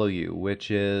follow you, which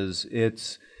is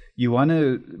you want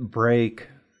to brake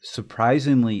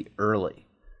surprisingly early.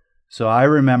 So I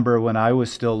remember when I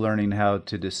was still learning how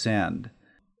to descend,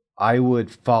 I would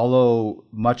follow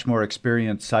much more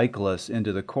experienced cyclists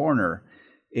into the corner,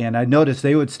 and I noticed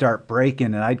they would start braking,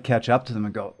 and I'd catch up to them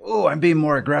and go, "Oh, I'm being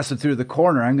more aggressive through the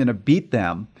corner. I'm going to beat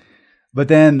them." But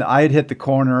then I'd hit the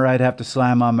corner, I'd have to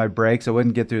slam on my brakes. I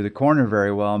wouldn't get through the corner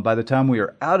very well. And by the time we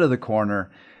were out of the corner,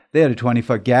 they had a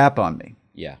 20-foot gap on me.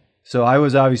 Yeah. So I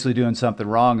was obviously doing something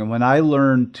wrong. And when I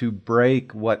learned to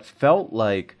brake what felt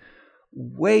like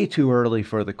way too early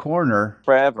for the corner.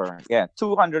 Forever. Yeah.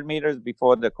 200 meters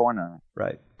before the corner.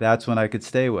 Right. That's when I could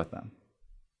stay with them.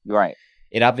 Right.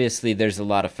 It obviously, there's a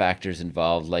lot of factors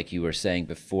involved. Like you were saying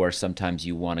before, sometimes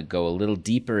you want to go a little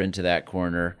deeper into that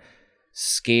corner,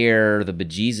 scare the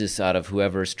bejesus out of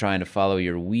whoever's trying to follow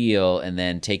your wheel, and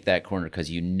then take that corner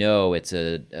because you know it's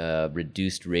a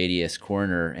reduced radius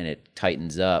corner and it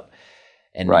tightens up,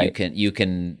 and right. you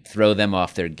can throw them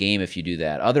off their game if you do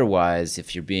that. Otherwise,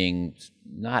 if you're being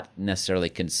not necessarily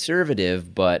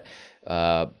conservative but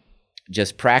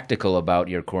just practical about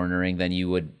your cornering, then you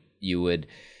would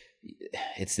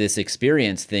it's this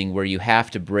experience thing where you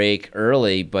have to brake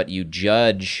early, but you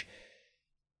judge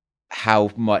how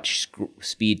much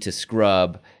speed to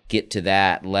scrub, get to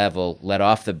that level, let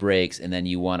off the brakes, and then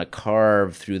you want to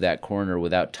carve through that corner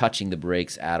without touching the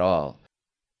brakes at all.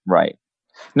 Right.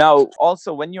 Now,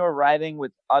 also, when you're riding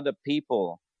with other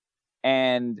people,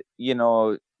 and,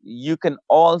 you can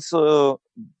also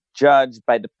judge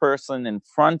by the person in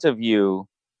front of you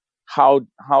how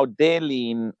they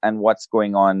lean and what's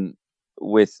going on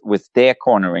with their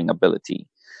cornering ability.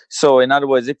 So in other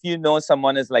words, if you know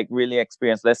someone is like really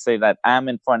experienced, let's say that I'm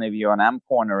in front of you and I'm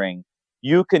cornering,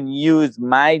 you can use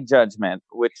my judgment,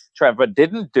 which Trevor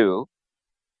didn't do,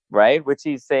 right? Which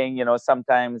he's saying,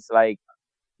 sometimes like,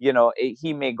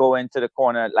 he may go into the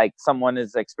corner, like someone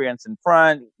is experienced in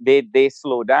front, they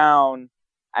slow down,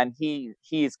 and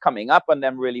he's coming up on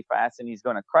them really fast and he's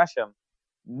going to crush them.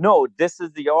 No, this is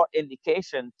your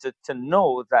indication to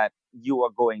know that you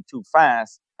are going too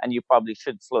fast and you probably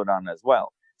should slow down as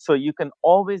well. So you can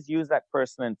always use that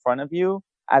person in front of you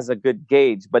as a good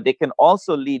gauge, but they can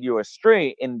also lead you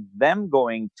astray in them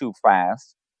going too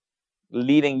fast,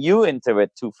 leading you into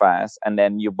it too fast, and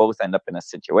then you both end up in a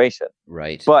situation.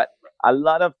 Right. But a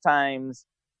lot of times,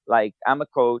 like I'm a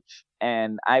coach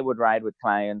and I would ride with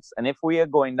clients, and if we are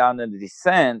going down the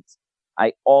descent,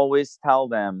 I always tell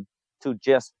them to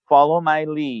just follow my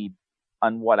lead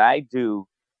on what I do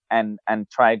and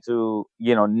try to,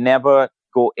 never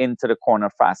go into the corner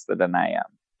faster than I am.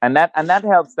 And that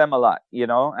helps them a lot,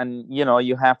 and,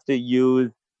 you have to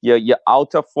use your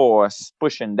outer force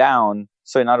pushing down.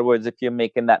 So in other words, if you're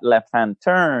making that left-hand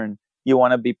turn, you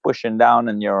want to be pushing down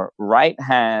on your right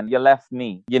hand, your left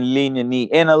knee. You lean your knee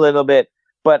in a little bit.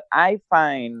 But I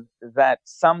find that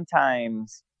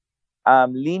sometimes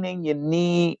leaning your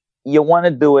knee, you want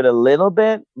to do it a little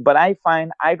bit, but I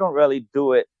find I don't really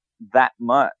do it that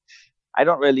much. I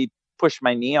don't really push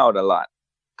my knee out a lot,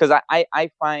 because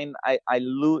I find I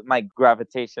lose my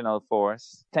gravitational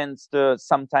force tends to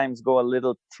sometimes go a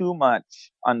little too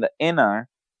much on the inner,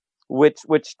 which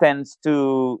tends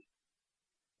to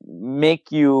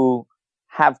make you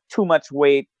have too much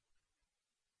weight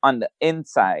on the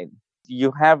inside.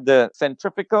 You have the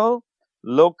centrifugal,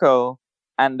 local,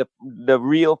 and the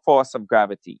real force of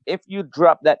gravity. If you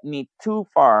drop that knee too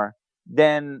far,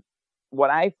 then what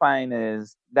I find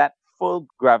is that full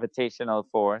gravitational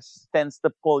force tends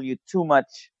to pull you too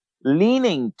much,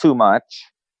 leaning too much,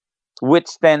 which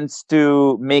tends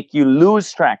to make you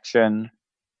lose traction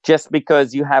just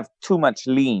because you have too much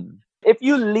lean. If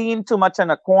you lean too much in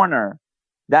a corner,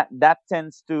 that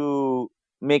tends to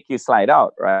make you slide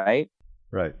out, right?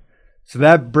 Right. So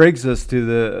that brings us to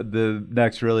the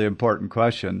next really important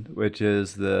question, which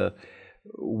is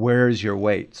where's your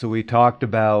weight? So we talked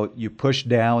about you push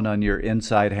down on your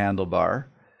inside handlebar,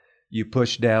 you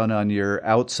push down on your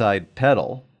outside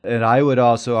pedal. And I would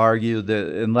also argue that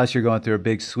unless you're going through a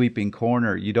big sweeping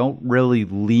corner, you don't really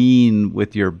lean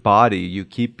with your body. You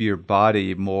keep your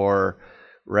body more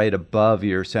right above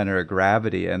your center of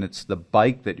gravity, and it's the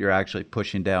bike that you're actually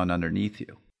pushing down underneath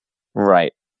you.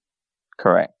 Right.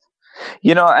 Correct.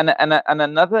 You know, and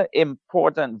another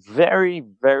important, very,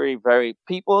 very, very,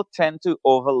 people tend to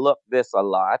overlook this a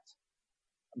lot,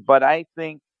 but I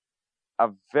think a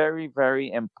very,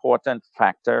 very important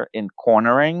factor in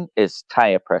cornering is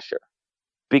tire pressure.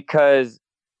 Because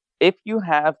if you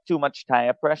have too much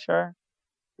tire pressure,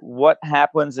 what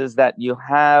happens is that you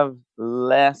have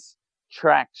less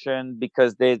traction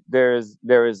because there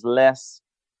is less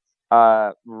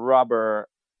rubber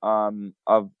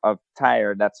of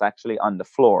tire that's actually on the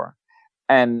floor,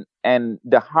 and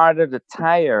the harder the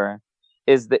tire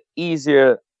is, the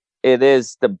easier it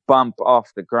is to bump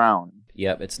off the ground.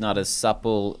 Yep, it's not as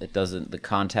supple. The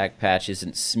contact patch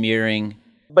isn't smearing.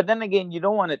 But then again, you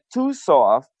don't want it too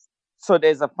soft, so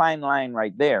there's a fine line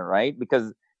right there, right?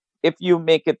 Because if you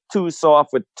make it too soft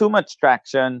with too much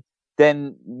traction,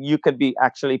 then you could be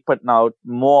actually putting out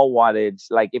more wattage.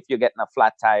 Like if you're getting a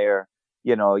flat tire,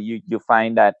 you know, you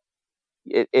find that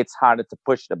it's harder to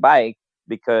push the bike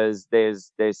because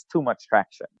there's too much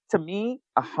traction. To me,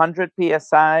 100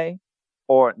 psi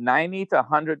or 90 to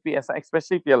 100 psi,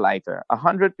 especially if you're lighter,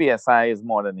 100 psi is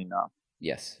more than enough.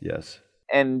 Yes.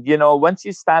 And you know, once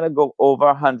you start to go over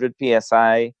 100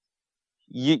 psi,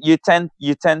 you tend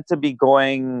to be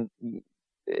going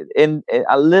in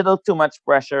a little too much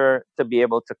pressure to be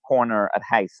able to corner at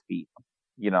high speed.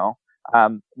 You know,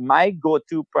 my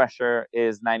go-to pressure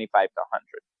is 95 to 100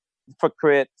 for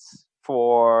crits,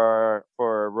 for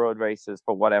road races,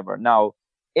 for whatever. Now,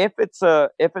 if it's a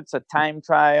time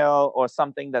trial or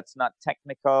something that's not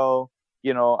technical,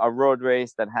 you know, a road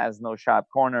race that has no sharp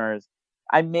corners,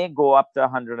 I may go up to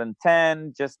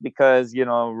 110 just because, you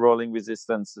know, rolling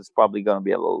resistance is probably going to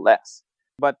be a little less.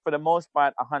 But for the most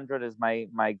part, 100 is my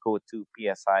go-to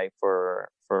PSI for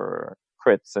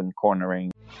crits and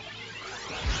cornering.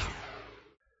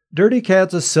 Dirty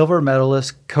Kansas silver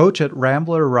medalist, coach at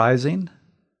Rambler Rising,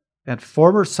 and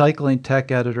former cycling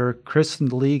tech editor Kristen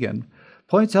Legan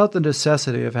points out the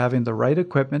necessity of having the right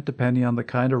equipment depending on the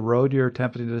kind of road you're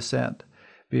attempting to descend,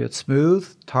 be it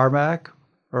smooth, tarmac,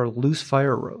 or loose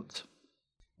fire roads.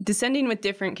 Descending with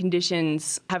different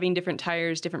conditions, having different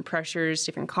tires, different pressures,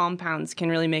 different compounds can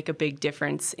really make a big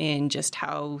difference in just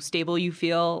how stable you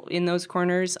feel in those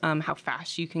corners, how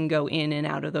fast you can go in and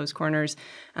out of those corners,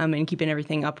 and keeping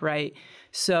everything upright.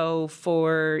 So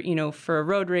for a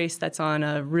road race that's on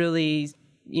a really,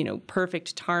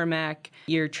 perfect tarmac,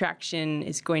 your traction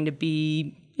is going to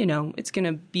be, it's going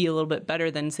to be a little bit better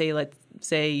than let's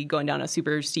say going down a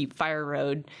super steep fire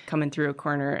road coming through a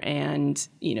corner, and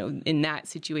in that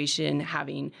situation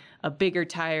having a bigger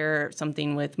tire,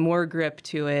 something with more grip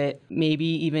to it, maybe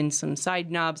even some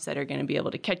side knobs that are going to be able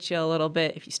to catch you a little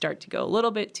bit if you start to go a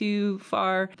little bit too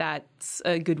far. That's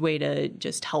a good way to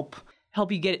just help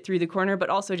you get it through the corner, but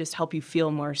also just help you feel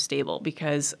more stable,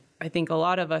 because I think a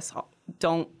lot of us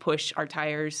don't push our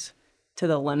tires to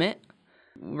the limit.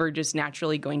 We're just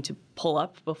naturally going to pull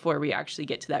up before we actually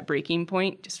get to that braking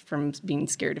point, just from being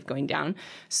scared of going down.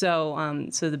 So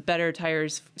the better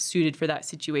tires suited for that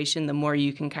situation, the more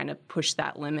you can kind of push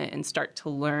that limit and start to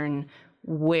learn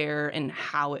where and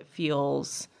how it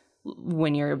feels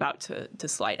when you're about to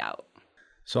slide out.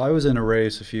 So I was in a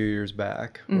race a few years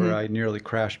back where I nearly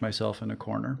crashed myself in a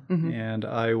corner, and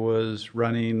I was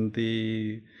running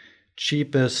the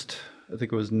cheapest, I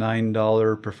think it was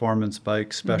 $9 performance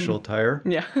bike special tire.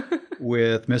 Yeah.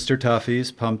 With Mr.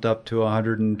 Tuffy's pumped up to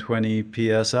 120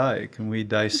 PSI. Can we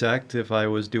dissect if I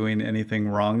was doing anything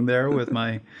wrong there with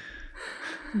my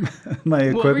My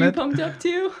equipment. What were you pumped up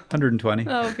to? 120.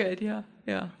 Oh, good. Yeah.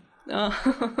 Yeah. Yeah.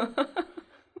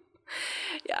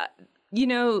 You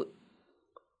know,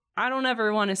 I don't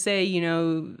ever want to say,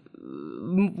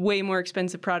 way more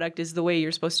expensive product is the way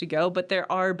you're supposed to go, but there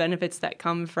are benefits that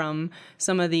come from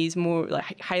some of these more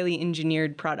like highly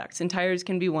engineered products, and tires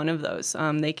can be one of those.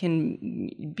 They can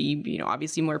be,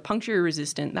 obviously more puncture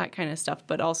resistant, that kind of stuff,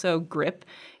 but also grip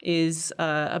is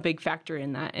a big factor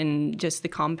in that, and just the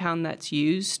compound that's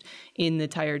used in the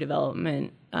tire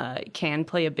development can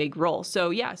play a big role.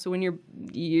 So when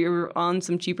you're on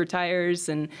some cheaper tires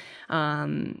and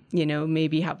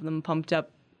maybe have them pumped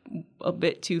up a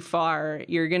bit too far,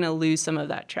 you're going to lose some of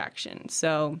that traction.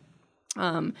 So,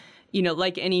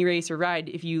 like any race or ride,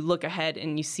 if you look ahead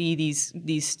and you see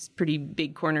these pretty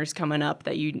big corners coming up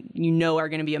that are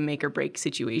going to be a make or break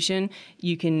situation,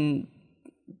 you can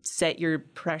set your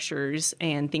pressures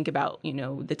and think about,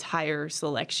 the tire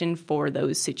selection for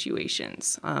those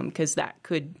situations. Because that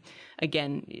could,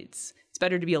 again, it's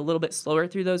better to be a little bit slower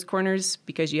through those corners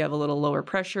because you have a little lower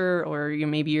pressure, or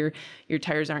maybe your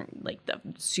tires aren't like the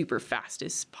super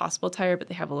fastest possible tire, but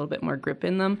they have a little bit more grip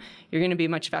in them. You're going to be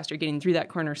much faster getting through that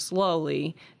corner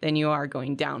slowly than you are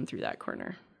going down through that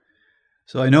corner.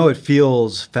 So I know it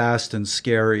feels fast and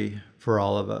scary for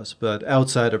all of us, but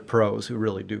outside of pros who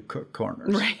really do cook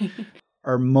corners, right?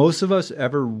 Are most of us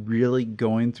ever really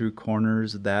going through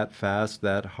corners that fast,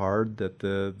 that hard, that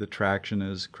the traction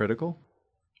is critical?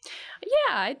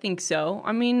 Yeah, I think so.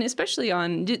 I mean, especially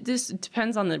this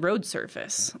depends on the road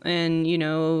surface. And,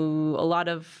 a lot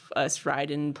of us ride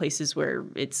in places where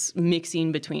it's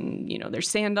mixing between, there's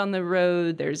sand on the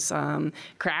road, there's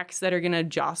cracks that are going to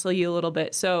jostle you a little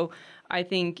bit. So I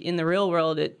think in the real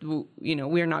world,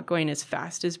 we're not going as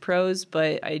fast as pros,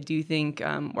 but I do think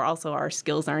our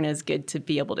skills aren't as good to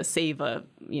be able to save a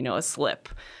slip.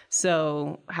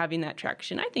 So having that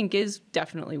traction, I think, is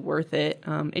definitely worth it.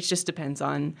 It just depends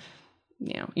on,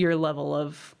 your level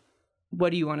of what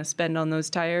do you want to spend on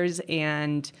those tires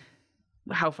and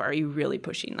how far are you really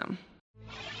pushing them.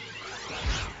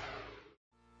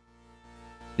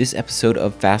 This episode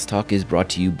of Fast Talk is brought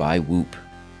to you by Whoop.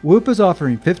 Whoop is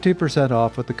offering 15%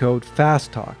 off with the code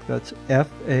FASTTALK. That's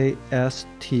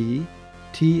FASTTALK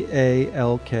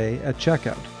at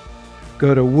checkout.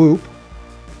 Go to Whoop,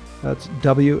 that's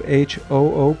WHOOP.com,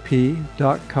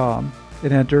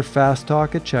 and enter Fast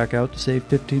Talk at checkout to save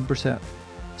 15%.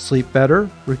 Sleep better,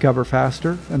 recover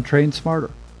faster, and train smarter.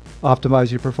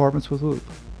 Optimize your performance with Whoop.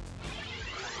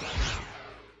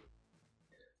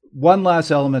 One last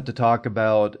element to talk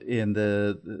about in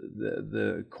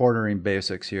the cornering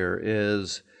basics here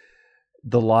is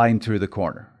the line through the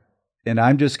corner. And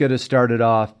I'm just going to start it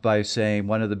off by saying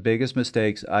one of the biggest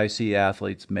mistakes I see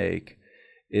athletes make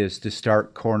is to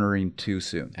start cornering too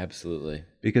soon. Absolutely.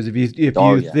 Because if you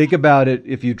think about it,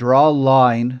 if you draw a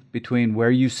line between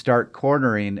where you start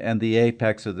cornering and the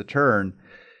apex of the turn,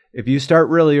 if you start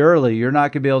really early, you're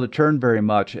not going to be able to turn very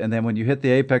much. And then when you hit the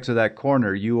apex of that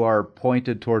corner, you are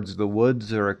pointed towards the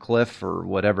woods or a cliff or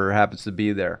whatever happens to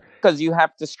be there. Because you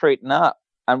have to straighten up.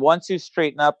 And once you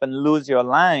straighten up and lose your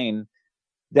line,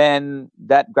 then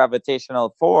that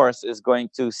gravitational force is going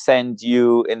to send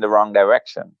you in the wrong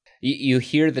direction. You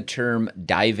hear the term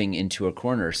diving into a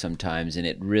corner sometimes, and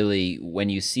it really, when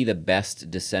you see the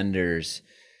best descenders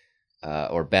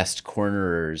or best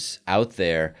cornerers out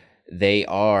there, they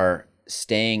are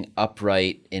staying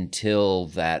upright until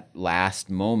that last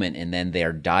moment, and then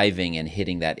they're diving and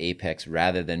hitting that apex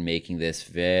rather than making this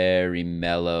very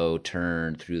mellow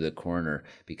turn through the corner,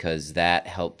 because that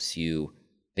helps you,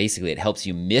 basically it helps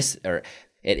you miss, or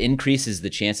it increases the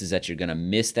chances that you're going to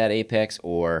miss that apex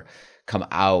or come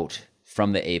out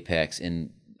from the apex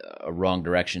in a wrong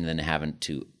direction, and then having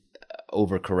to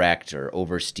overcorrect or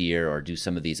oversteer or do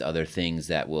some of these other things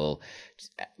that will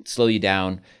slow you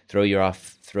down, throw you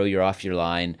off your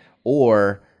line,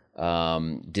 or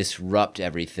disrupt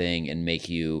everything and make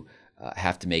you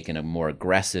have to make a more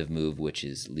aggressive move, which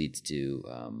leads to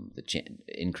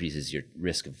increases your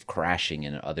risk of crashing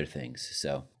and other things.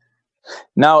 So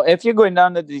now, if you're going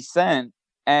down the descent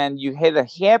and you hit a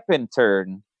hairpin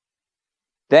turn,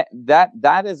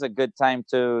 that is a good time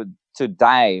to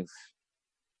dive.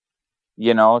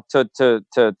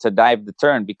 To dive the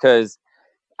turn, because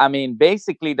I mean,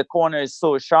 basically the corner is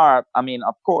so sharp. I mean,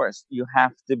 of course, you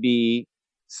have to be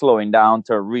slowing down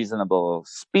to a reasonable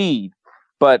speed.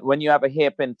 But when you have a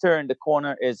hairpin turn, the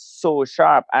corner is so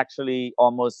sharp, actually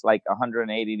almost like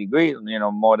 180 degrees,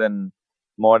 more than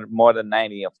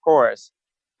 90, of course.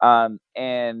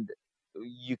 And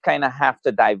you kind of have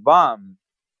to dive bomb,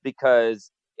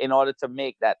 because in order to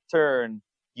make that turn,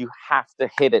 you have to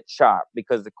hit it sharp,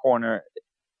 because the corner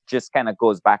just kind of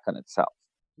goes back on itself.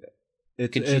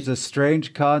 It's a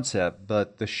strange concept,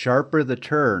 but the sharper the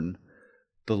turn,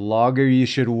 the longer you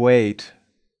should wait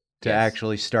to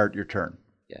actually start your turn.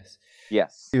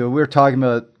 Yes. We were talking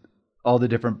about all the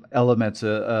different elements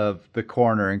of the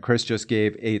corner, and Chris just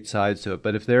gave 8 sides to it.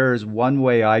 But if there is one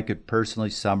way I could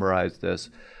personally summarize this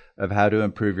of how to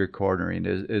improve your cornering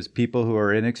is people who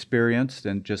are inexperienced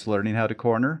and just learning how to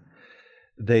corner,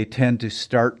 they tend to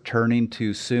start turning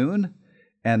too soon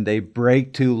and they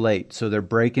break too late. So they're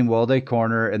braking while they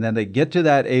corner, and then they get to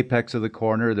that apex of the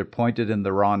corner, they're pointed in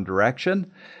the wrong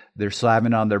direction, they're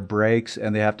slamming on their brakes,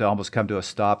 and they have to almost come to a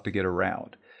stop to get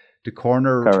around. To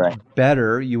corner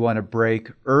better, you want to brake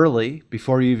early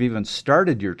before you've even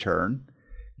started your turn,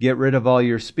 get rid of all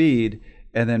your speed,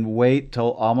 and then wait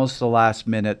till almost the last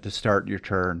minute to start your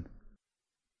turn.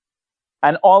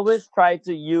 And always try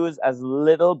to use as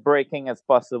little braking as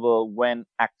possible when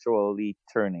actually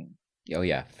turning. Oh,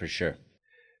 yeah, for sure.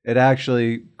 It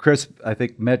actually, Chris, I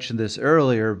think, mentioned this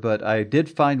earlier, but I did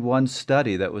find one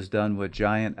study that was done with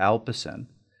Giant Alpecin,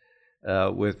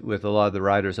 with a lot of the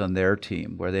riders on their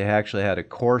team, where they actually had a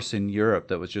course in Europe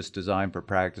that was just designed for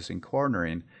practicing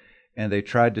cornering, and they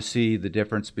tried to see the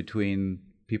difference between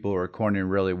people who were cornering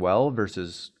really well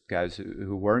versus guys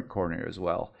who weren't cornering as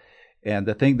well. And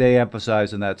the thing they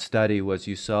emphasized in that study was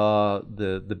you saw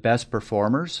the best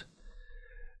performers,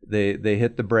 they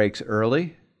hit the brakes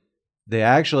early. They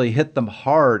actually hit them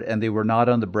hard, and they were not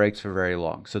on the brakes for very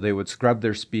long. So they would scrub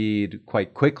their speed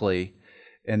quite quickly,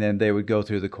 and then they would go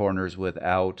through the corners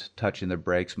without touching the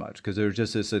brakes much, because there's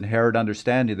just this inherent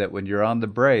understanding that when you're on the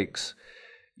brakes,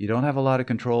 you don't have a lot of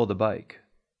control of the bike.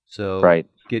 So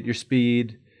get your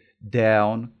speed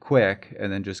down quick,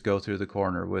 and then just go through the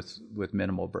corner with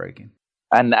minimal braking.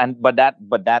 But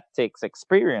that takes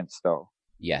experience, though.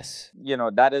 Yes.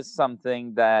 That is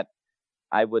something that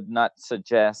I would not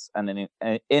suggest an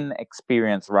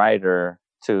inexperienced rider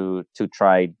to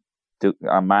try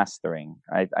mastering.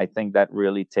 I think that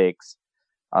really takes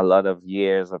a lot of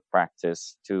years of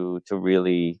practice to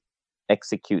really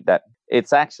execute that.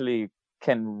 It's actually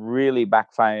can really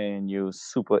backfire on you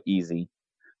super easy.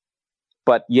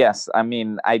 But yes, I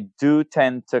mean, I do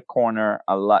tend to corner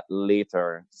a lot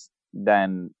later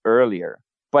than earlier.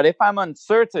 But if I'm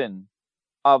uncertain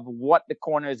of what the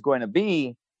corner is going to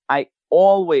be, I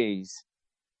always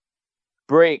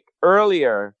brake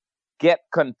earlier, get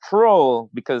control,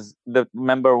 because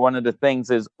remember, one of the things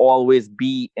is always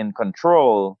be in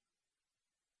control,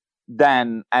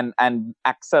 and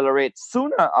accelerate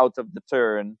sooner out of the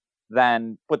turn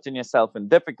than putting yourself in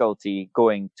difficulty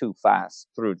going too fast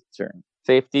through the turn.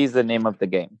 Safety is the name of the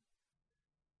game.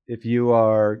 If you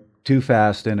are too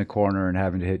fast in a corner and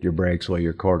having to hit your brakes while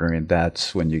you're cornering,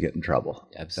 that's when you get in trouble.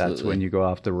 Absolutely. That's when you go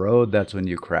off the road. That's when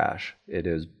you crash. It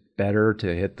is better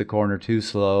to hit the corner too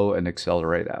slow and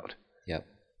accelerate out. Yep.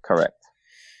 Correct.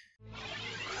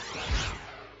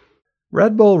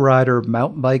 Red Bull rider,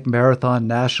 mountain bike marathon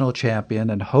national champion,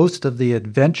 and host of the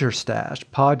Adventure Stash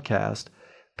podcast,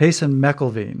 Payson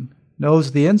McElveen,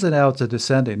 knows the ins and outs of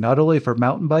descending, not only for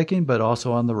mountain biking, but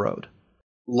also on the road.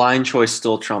 Line choice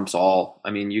still trumps all.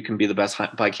 I mean, you can be the best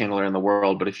bike handler in the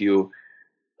world, but if you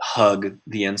hug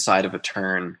the inside of a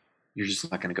turn, you're just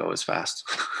not going to go as fast.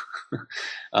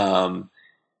 The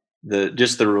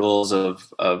rules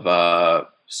of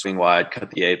swing wide, cut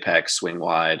the apex, swing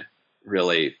wide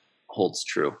really holds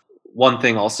true. One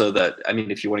thing also that, I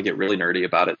mean, if you want to get really nerdy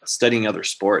about it, studying other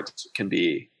sports can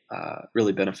be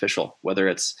really beneficial, whether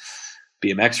it's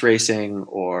BMX racing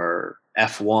or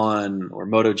F1 or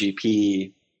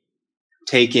MotoGP.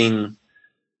 Taking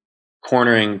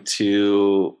cornering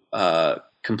to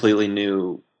completely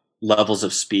new levels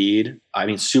of speed. I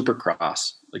mean,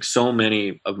 Supercross. Like, so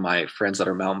many of my friends that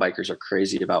are mountain bikers are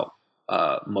crazy about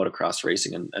motocross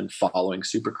racing and following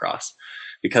Supercross,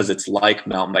 because it's like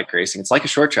mountain bike racing. It's like a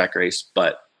short track race,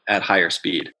 but at higher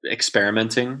speed.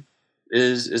 Experimenting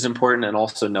is important, and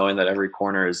also knowing that every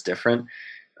corner is different.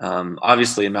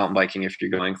 Obviously in mountain biking, if you're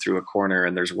going through a corner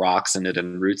and there's rocks in it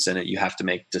and roots in it, you have to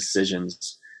make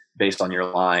decisions based on your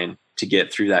line to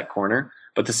get through that corner.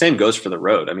 But the same goes for the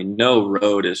road. I mean, no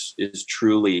road is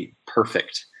truly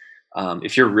perfect.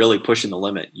 If you're really pushing the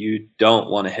limit, you don't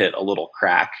want to hit a little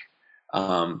crack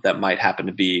that might happen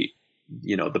to be,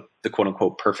 the quote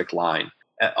unquote perfect line.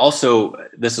 Also,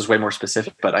 this is way more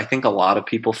specific, but I think a lot of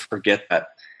people forget that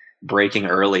braking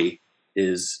early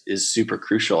is super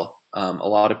crucial. A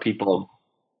lot of people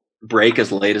brake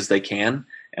as late as they can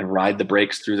and ride the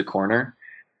brakes through the corner,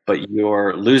 but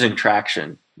you're losing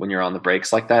traction when you're on the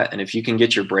brakes like that. And if you can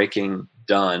get your braking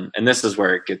done, and this is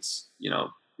where it gets,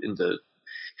 into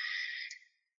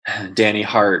Danny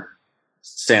Hart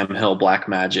Sam Hill black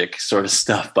magic sort of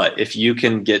stuff. But if you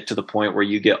can get to the point where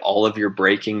you get all of your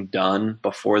braking done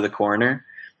before the corner,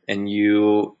 and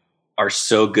you are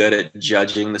so good at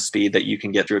judging the speed that you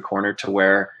can get through a corner to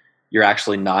where you're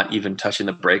actually not even touching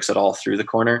the brakes at all through the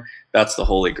corner, that's the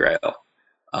holy grail.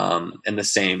 And the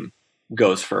same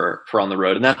goes for on the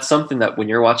road. And that's something that when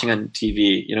you're watching on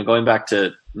TV, going back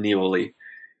to Nibali,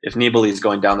 if Nibali is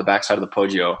going down the backside of the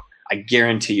Poggio, I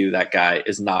guarantee you that guy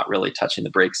is not really touching the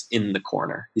brakes in the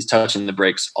corner. He's touching the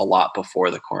brakes a lot before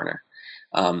the corner.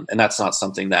 And that's not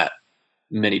something that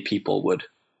many people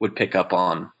would pick up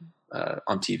on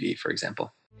TV, for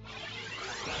example.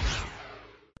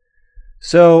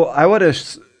 So I want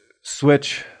to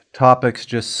switch topics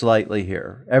just slightly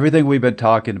here. Everything we've been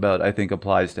talking about, I think,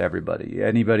 applies to everybody.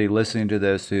 Anybody listening to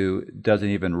this who doesn't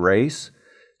even race,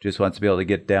 just wants to be able to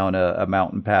get down a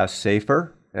mountain pass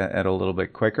safer and a little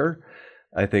bit quicker.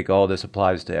 I think all this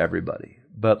applies to everybody.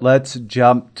 But let's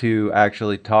jump to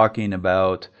actually talking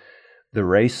about the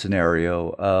race scenario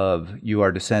of you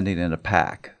are descending in a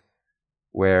pack,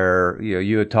 where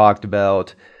you had talked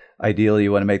about ideally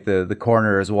you want to make the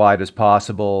corner as wide as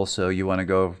possible. So you want to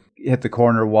go hit the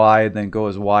corner wide, then go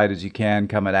as wide as you can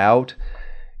coming out.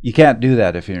 You can't do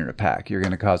that if you're in a pack. You're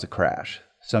going to cause a crash.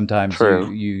 Sometimes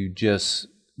you just,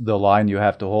 the line you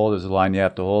have to hold is the line you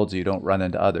have to hold so you don't run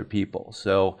into other people.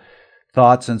 So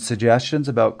thoughts and suggestions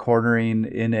about cornering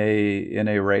in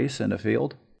a race, in a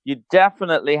field? You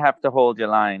definitely have to hold your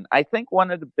line. I think one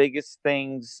of the biggest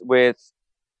things with,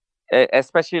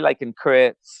 especially like in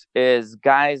crits, is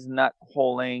guys not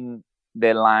holding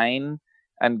their line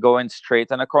and going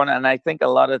straight on a corner. And I think a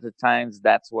lot of the times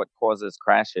that's what causes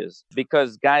crashes,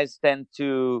 because guys tend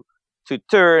to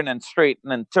turn and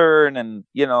straighten and turn, and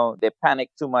they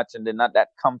panic too much and they're not that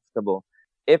comfortable.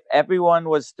 If everyone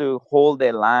was to hold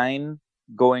their line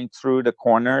going through the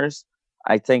corners,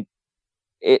 I think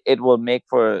it will make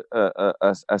for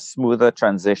a smoother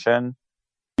transition.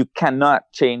 You cannot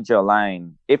change your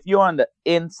line. If you're on the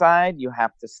inside, you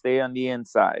have to stay on the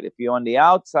inside. If you're on the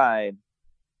outside,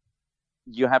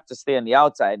 you have to stay on the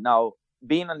outside. Now,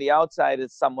 being on the outside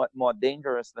is somewhat more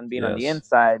dangerous than being on the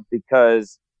inside,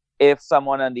 because if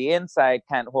someone on the inside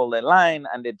can't hold their line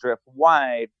and they drift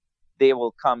wide, they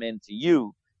will come into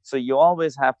you. So you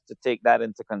always have to take that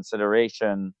into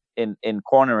consideration in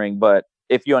cornering. But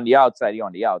if you're on the outside, you're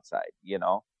on the outside.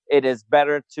 It is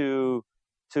better to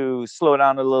slow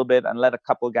down a little bit and let a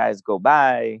couple guys go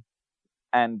by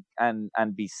and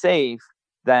be safe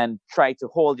than try to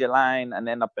hold your line and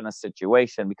end up in a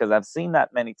situation. Because I've seen that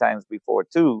many times before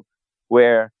too,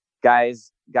 where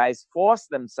guys force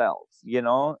themselves,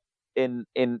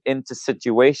 into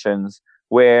situations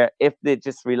where if they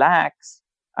just relax,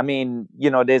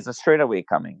 there's a straightaway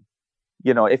coming.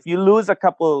 If you lose a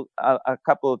couple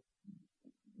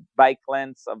bike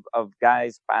lengths of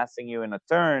guys passing you in a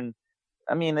turn,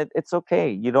 it's okay.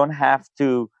 You don't have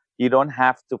to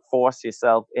force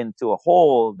yourself into a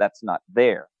hole that's not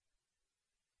there.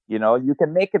 You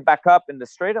can make it back up in the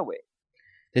straightaway.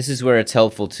 This is where it's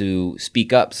helpful to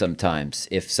speak up sometimes.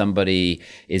 If somebody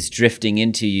is drifting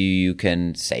into you, you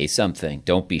can say something.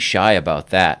 Don't be shy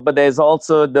about that. But there's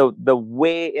also the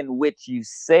way in which you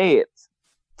say it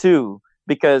too,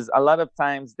 because a lot of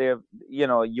times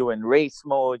you're in race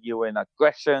mode, you're in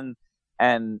aggression,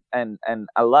 and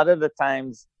a lot of the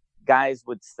times guys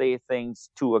would say things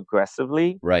too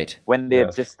aggressively, right, when they're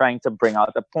just trying to bring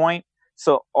out a point.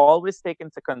 So always take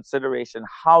into consideration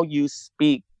how you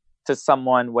speak to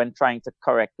someone when trying to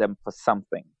correct them for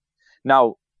something.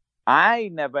 Now, I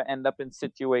never end up in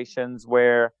situations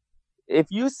where, if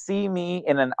you see me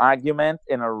in an argument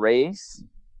in a race,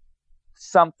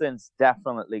 something's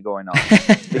definitely going on,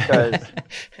 because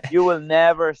you will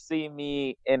never see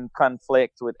me in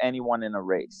conflict with anyone in a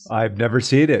race. I've never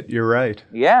seen it. You're right.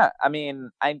 Yeah.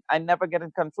 I never get in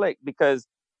conflict, because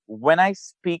when I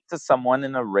speak to someone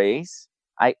in a race,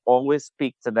 I always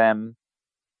speak to them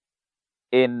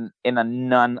in a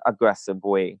non-aggressive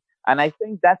way. And I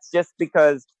think that's just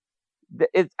because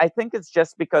it's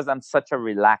just because I'm such a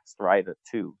relaxed rider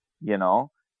too,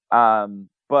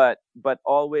 but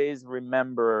always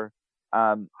remember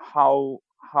how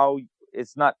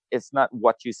it's not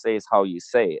what you say, is how you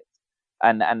say it.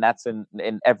 And that's in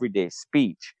everyday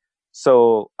speech.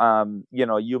 So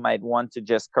you might want to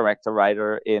just correct a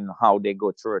rider in how they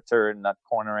go through a turn, not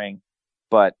cornering,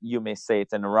 but you may say it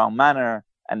in the wrong manner,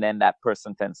 and then that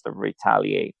person tends to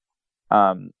retaliate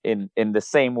in the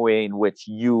same way in which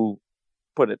you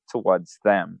put it towards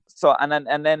them. So and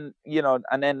then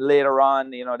later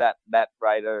on, that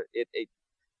rider,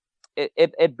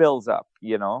 it builds up,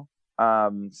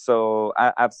 So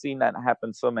I've seen that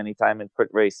happen so many times in crit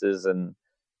races, and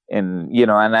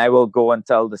and I will go and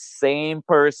tell the same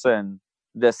person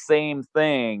the same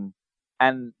thing,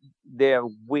 and they're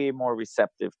way more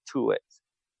receptive to it,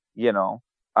 you know.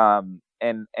 And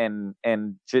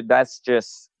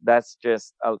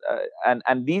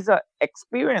these are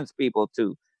experienced people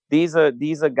too. These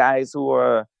are guys who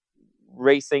are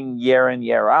racing year in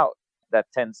year out, that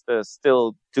tends to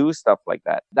still do stuff like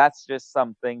that. That's just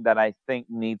something that I think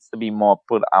needs to be more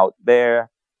put out there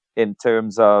in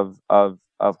terms of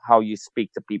how you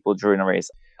speak to people during a race.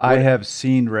 I have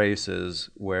seen races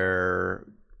where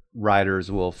riders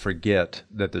will forget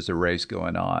that there's a race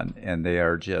going on and they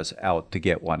are just out to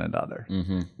get one another.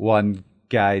 Mm-hmm. One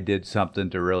guy did something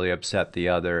to really upset the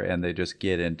other, and they just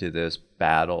get into this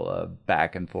battle of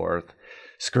back and forth,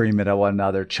 screaming at one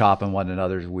another, chopping one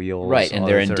another's wheels. Right, and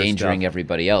they're all this sort of endangering stuff.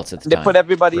 everybody else at the They time. put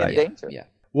everybody Right. in danger. Yeah.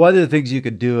 One of the things you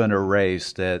could do in a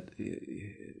race that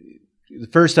the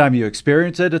first time you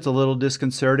experience it, it's a little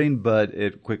disconcerting, but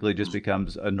it quickly just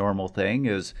becomes a normal thing,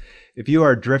 is if you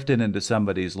are drifting into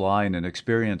somebody's line, an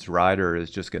experienced rider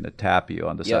is just going to tap you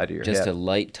on the side of your just head. a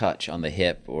light touch on the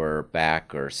hip or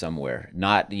back or somewhere.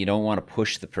 Not, you don't want to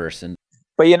push the person.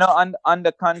 But on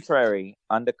the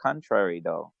contrary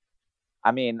though,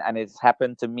 I mean, and it's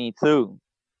happened to me too,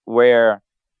 where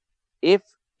if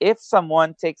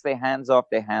someone takes their hands off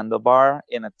the handlebar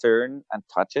in a turn and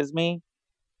touches me,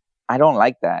 I don't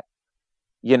like that.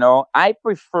 I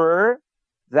prefer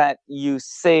that you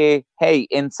say, "Hey,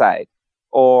 inside,"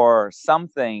 or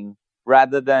something,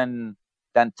 rather than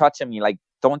touching me. Like,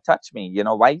 don't touch me.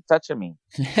 Why are you touching me?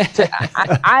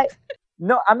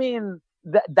 No, I mean,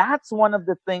 that's one of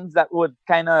the things that would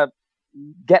kind of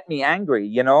get me angry,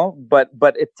 but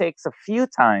it takes a few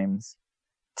times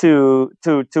to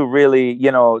really,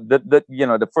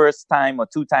 the first time or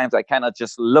two times I kind of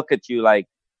just look at you like,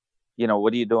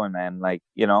 what are you doing, man? Like,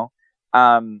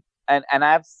 and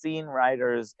I've seen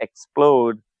riders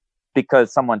explode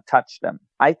because someone touched them.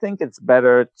 I think it's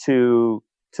better to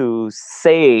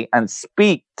say and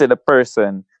speak to the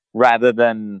person rather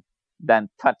than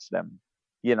touch them.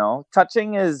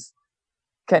 Touching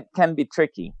can be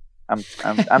tricky.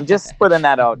 I'm just putting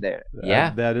that out there. Yeah.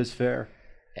 That is fair.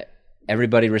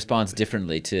 Everybody responds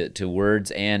differently to words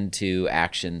and to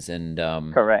actions, and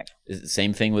Correct.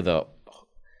 same thing with a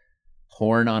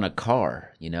horn on a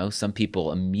car. Some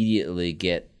people immediately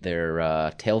get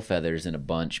their tail feathers in a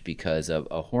bunch because of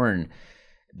a horn,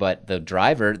 but the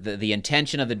driver, the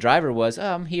intention of the driver was,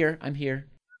 "Oh, I'm here.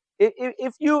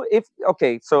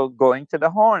 Okay, so going to the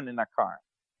horn in a car,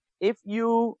 if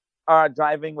you are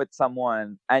driving with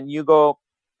someone and you go,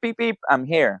 "Beep beep, I'm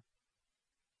here,"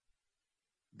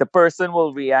 the person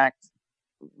will react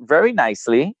very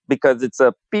nicely because it's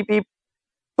a beep beep.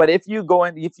 But if you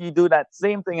do that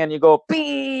same thing and you go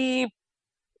beep,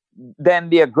 then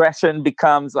the aggression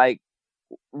becomes like,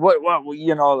 what,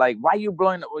 like, why are you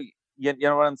blowing? You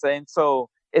know what I'm saying? So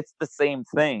it's the same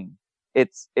thing.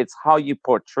 It's how you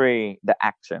portray the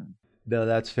action. No,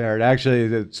 that's fair. And actually,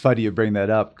 it's funny you bring that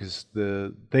up, because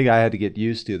the thing I had to get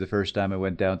used to the first time I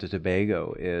went down to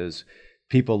Tobago is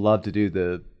people love to do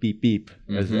the beep beep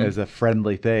as a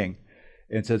friendly thing.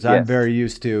 And since I'm very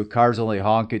used to cars only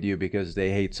honk at you because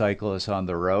they hate cyclists on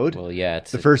the road. Well, yeah.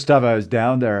 It's the first time I was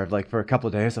down there, like for a couple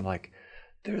of days, I'm like,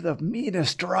 they're the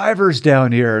meanest drivers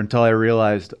down here, until I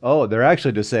realized, oh, they're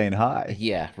actually just saying hi.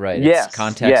 Yeah, right. Yes,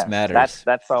 Context matters.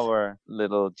 That's our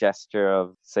little gesture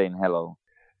of saying hello.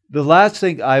 The last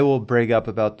thing I will bring up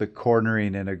about the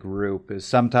cornering in a group is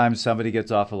sometimes somebody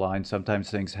gets off a line,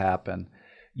 sometimes things happen.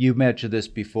 You mentioned this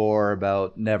before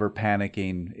about never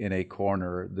panicking in a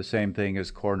corner. The same thing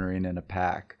as cornering in a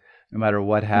pack. No matter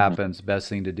what happens, the best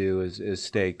thing to do is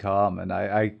stay calm. And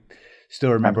I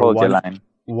still remember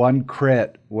one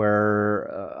crit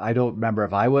where I don't remember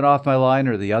if I went off my line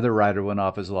or the other rider went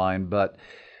off his line, but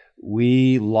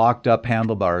we locked up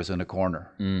handlebars in a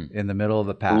corner in the middle of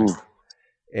the pack. Ooh.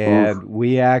 And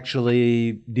we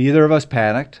actually, neither of us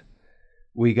panicked.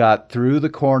 We got through the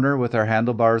corner with our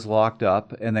handlebars locked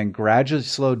up, and then gradually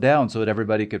slowed down so that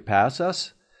everybody could pass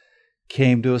us,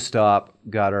 came to a stop,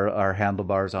 got our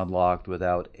handlebars unlocked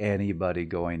without anybody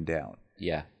going down.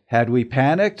 Yeah. Had we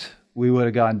panicked, we would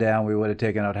have gone down. We would have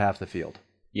taken out half the field.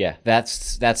 Yeah,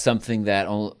 that's something that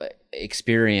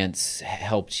experience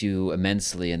helped you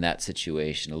immensely in that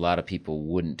situation. A lot of people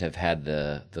wouldn't have had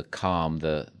the calm,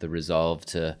 the resolve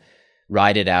to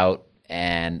ride it out,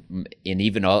 and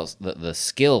even also the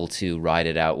skill to ride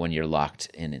it out when you're locked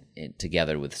in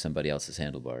together with somebody else's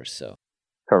handlebars. So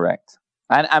correct.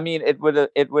 And I mean, it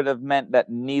would have meant that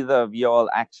neither of y'all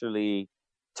actually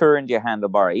turned your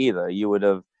handlebar either. You would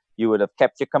have you would have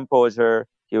kept your composure,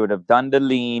 you would have done the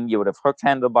lean, you would have hooked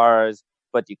handlebars,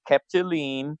 but you kept your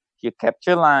lean, you kept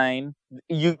your line.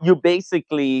 You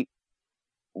basically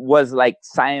was like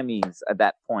Siamese at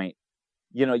that point.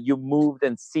 You know, you moved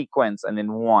in sequence and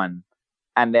in one.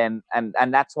 And then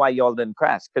and that's why y'all didn't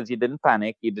crash, because you didn't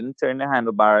panic, you didn't turn the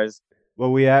handlebars. What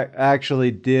we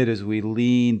actually did is we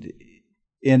leaned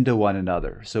into one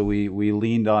another. So we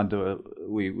leaned onto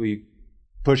we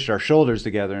pushed our shoulders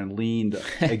together and leaned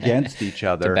against each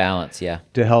other To balance, yeah.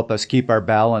 to help us keep our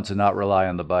balance and not rely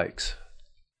on the bikes.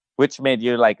 Which made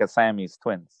you like a Siamese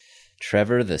twins.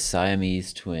 Trevor, the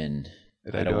Siamese twin.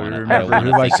 I don't wanna- remember wanna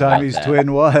who my think about Siamese that.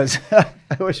 twin was.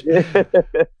 I wish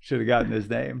should have gotten his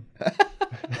name.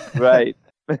 Right.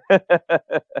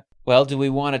 Well, do we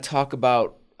want to talk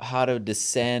about how to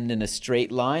descend in a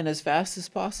straight line as fast as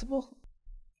possible?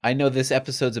 I know this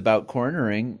episode's about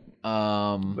cornering.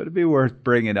 But it'd be worth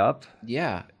bringing up.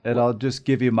 Yeah. And I'll just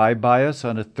give you my bias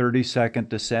on a 30-second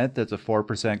descent that's a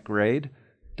 4% grade.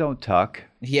 Don't tuck.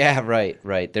 Yeah,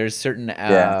 right. There's certain,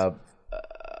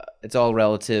 it's all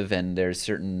relative, and there's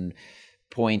certain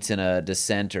points in a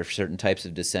descent or certain types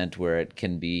of descent where it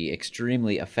can be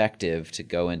extremely effective to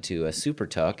go into a super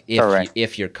tuck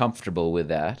if you're comfortable with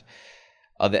that.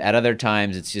 At other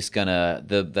times, it's just gonna,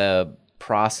 the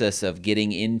process of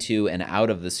getting into and out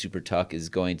of the super tuck is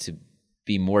going to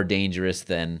be more dangerous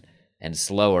and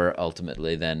slower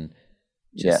ultimately than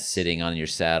just sitting on your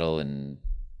saddle and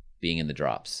being in the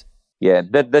drops. Yeah,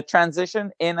 the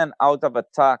transition in and out of a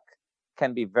tuck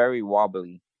can be very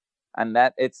wobbly, and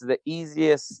that it's the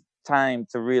easiest time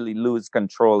to really lose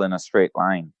control in a straight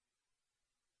line,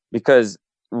 because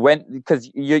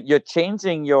you're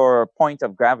changing your point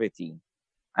of gravity,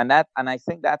 and I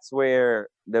think that's where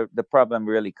the problem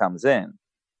really comes in.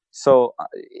 So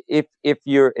if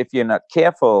you're not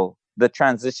careful, the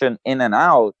transition in and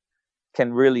out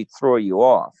can really throw you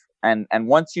off, and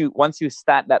once you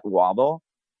start that wobble,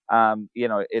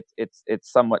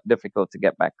 it's somewhat difficult to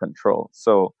get back control.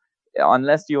 So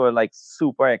unless you are like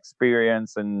super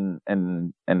experienced and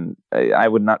I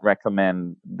would not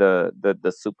recommend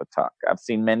the super tuck. I've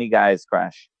seen many guys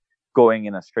crash going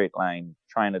in a straight line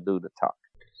trying to do the tuck.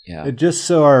 Yeah. And just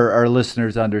so our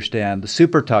listeners understand, the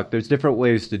super tuck, there's different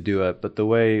ways to do it, but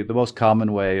the most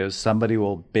common way is somebody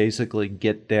will basically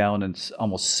get down and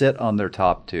almost sit on their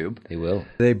top tube. They will.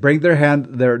 They bring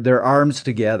their arms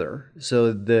together,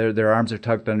 so their arms are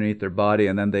tucked underneath their body,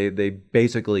 and then they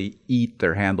basically eat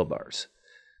their handlebars.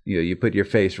 You put your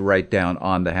face right down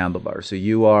on the handlebars, so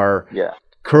you are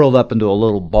curled up into a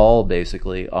little ball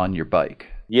basically on your bike.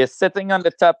 You're sitting on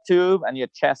the top tube, and your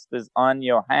chest is on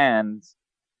your hands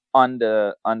on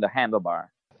the handlebar.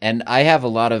 And I have a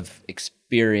lot of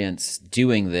experience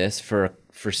doing this for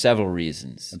several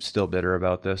reasons. I'm still bitter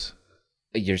about this.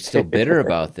 You're still bitter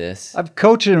about this? I'm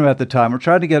coaching him at the time. We're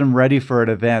trying to get him ready for an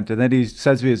event. And then he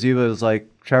says to me, as he was like,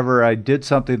 Trevor, I did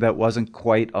something that wasn't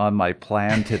quite on my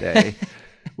plan today,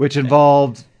 which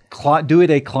involved doing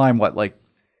a climb, like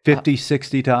 50,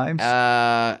 60 times?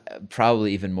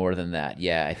 Probably even more than that.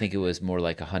 Yeah, I think it was more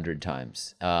like 100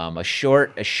 times. A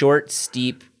short,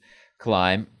 steep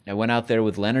climb. I went out there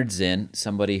with Leonard Zinn,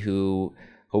 somebody who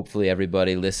hopefully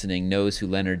everybody listening knows who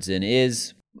Leonard Zinn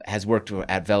is, has worked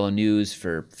at Velo News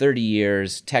for 30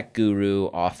 years, tech guru,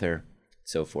 author,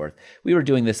 so forth. We were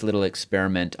doing this little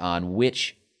experiment on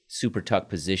which super tuck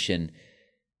position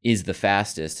is the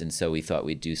fastest, and so we thought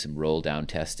we'd do some roll down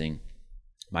testing.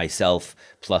 Myself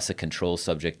plus a control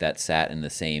subject that sat in the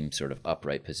same sort of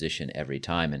upright position every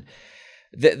time. And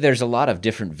there's a lot of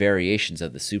different variations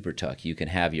of the super tuck. You can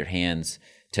have your hands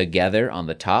together on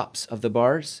the tops of the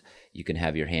bars. You can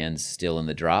have your hands still in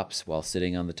the drops while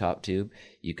sitting on the top tube.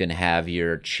 You can have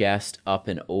your chest up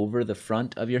and over the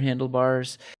front of your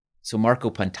handlebars. So Marco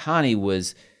Pantani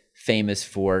was famous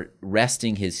for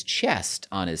resting his chest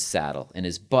on his saddle, and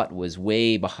his butt was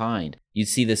way behind. You'd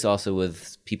see this also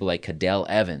with people like Cadel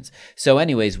Evans. So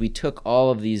anyways, we took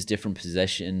all of these different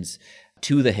positions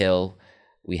to the hill.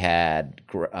 We had,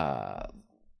 I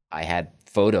had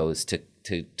photos to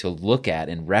look at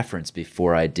and reference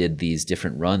before I did these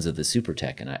different runs of the super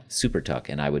tuck,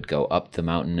 and I would go up the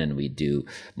mountain and we'd do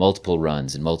multiple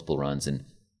runs. And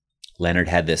Leonard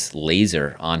had this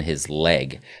laser on his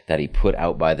leg that he put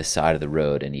out by the side of the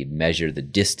road, and he'd measure the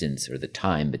distance or the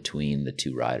time between the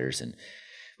two riders, and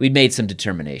we'd made some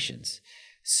determinations.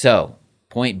 So,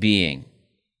 point being,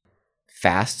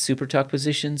 fast super tuck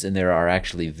positions, and there are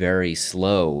actually very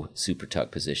slow super tuck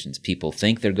positions. People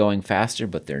think they're going faster,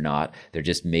 but they're not. They're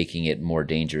just making it more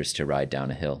dangerous to ride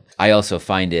down a hill. I also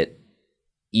find it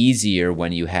easier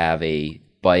when you have a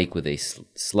bike with a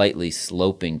slightly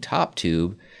sloping top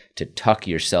tube to tuck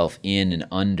yourself in and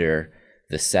under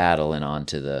the saddle and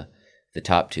onto the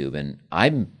top tube. And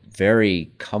I'm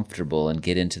very comfortable and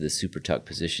get into the super tuck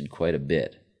position quite a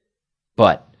bit.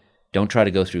 But don't try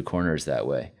to go through corners that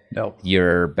way. No.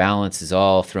 Your balance is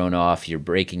all thrown off. Your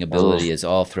braking ability is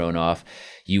all thrown off.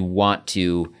 You want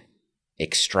to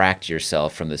extract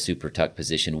yourself from the super tuck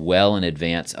position well in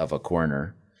advance of a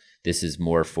corner. This is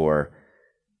more for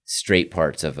straight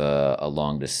parts of a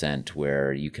long descent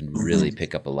where you can really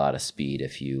pick up a lot of speed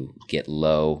if you get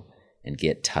low and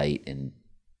get tight and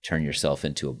turn yourself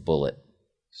into a bullet.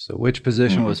 So which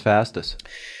position was fastest?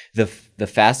 The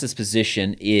fastest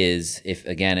position is,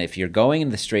 if you're going in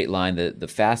the straight line, the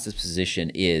fastest position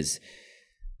is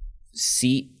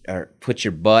seat or put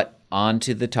your butt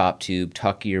onto the top tube,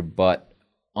 tuck your butt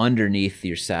underneath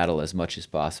your saddle as much as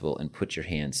possible, and put your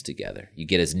hands together. You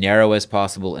get as narrow as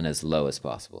possible and as low as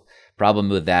possible. Problem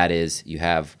with that is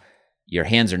your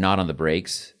hands are not on the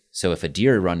brakes. So if a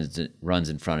deer runs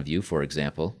in front of you, for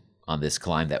example, on this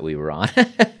climb that we were on,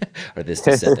 or this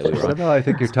descent that we were on. No, I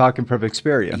think you're talking from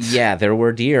experience. Yeah, there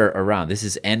were deer around. This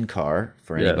is NCAR,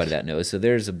 for anybody Yes. that knows. So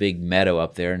there's a big meadow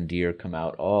up there, and deer come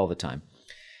out all the time.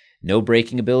 No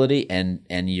braking ability, and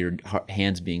your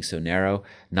hands being so narrow,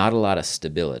 not a lot of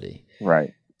stability.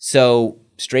 Right. So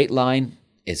straight line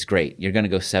is great. You're going to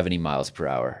go 70 miles per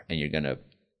hour, and you're going to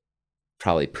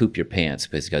probably poop your pants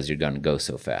because you're going to go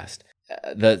so fast.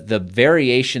 The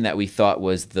variation that we thought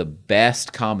was the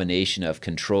best combination of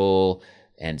control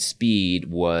and speed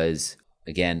was,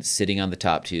 again, sitting on the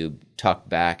top tube, tuck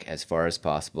back as far as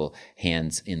possible,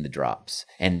 hands in the drops,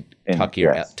 and tuck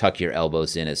your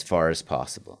elbows in as far as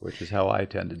possible. Which is how I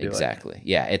tend to do it. Exactly.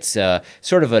 Yeah, it's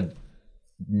sort of a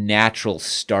natural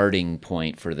starting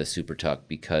point for the super tuck,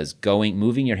 because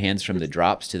moving your hands from the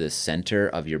drops to the center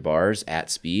of your bars at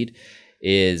speed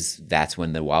that's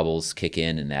when the wobbles kick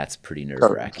in, and that's pretty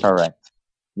nerve-wracking. Correct.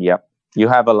 Yep. You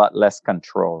have a lot less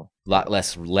control. A lot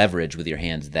less leverage with your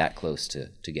hands that close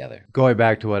together. Going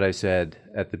back to what I said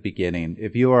at the beginning,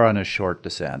 if you are on a short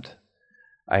descent,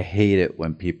 I hate it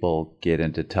when people get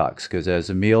into tucks, because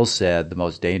as Emil said, the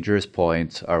most dangerous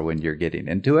points are when you're getting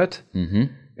into it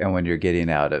and when you're getting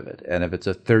out of it. And if it's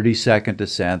a 30-second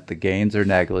descent, the gains are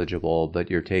negligible, but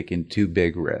you're taking too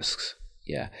big risks.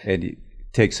 Yeah. And you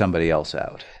take somebody else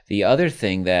out. The other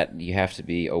thing that you have to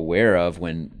be aware of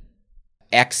when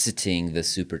exiting the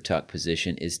super tuck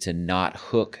position is to not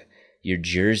hook your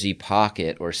jersey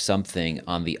pocket or something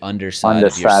on the underside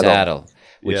of your saddle,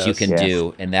 which you can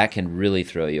do, and that can really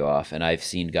throw you off. And I've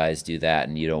seen guys do that,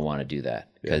 and you don't want to do that,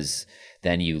 because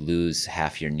then you lose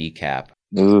half your kneecap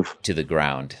to the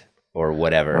ground or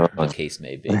whatever the case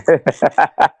may be.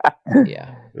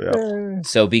 Yeah.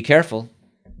 So be careful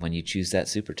when you choose that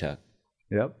super tuck.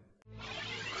 Yep.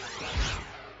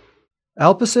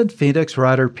 Alpecin Phoenix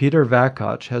rider Peter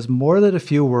Vakoch has more than a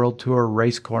few World Tour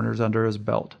race corners under his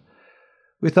belt.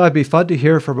 We thought it'd be fun to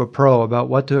hear from a pro about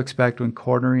what to expect when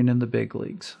cornering in the big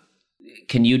leagues.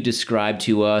 Can you describe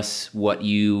to us what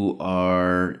you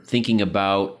are thinking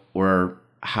about, or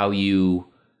how you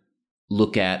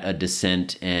look at a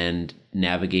descent and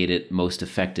navigate it most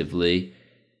effectively?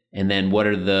 And then what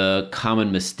are the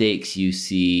common mistakes you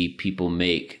see people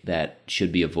make that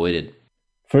should be avoided?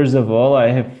 First of all, I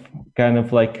have kind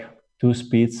of like two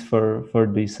speeds for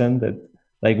descent. That,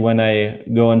 like, when I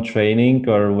go on training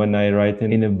or when I ride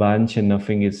in a bunch and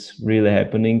nothing is really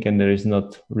happening and there is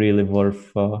not really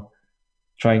worth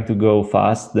trying to go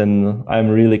fast, then I'm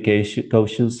really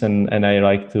cautious and I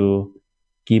like to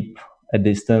keep a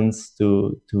distance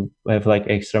to have like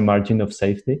extra margin of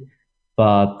safety.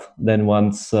 But then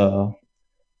once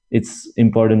it's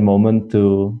important moment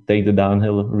to take the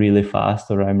downhill really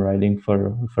fast, or I'm riding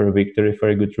for a victory, for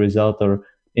a good result, or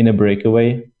in a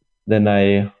breakaway, then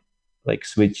I like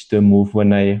switch to a move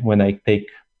when I take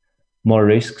more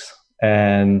risks,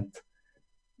 and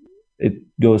it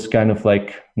goes kind of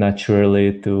like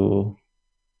naturally to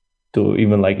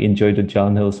even like enjoy the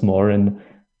downhills more and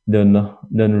don't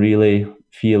really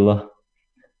feel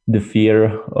the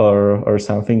fear or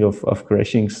something of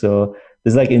crashing. So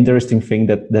there's like interesting thing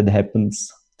that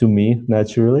happens to me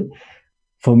naturally.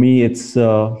 For me, it's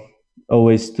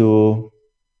always to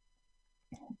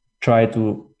try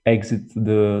to exit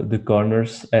the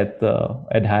corners at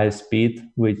high speed,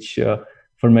 which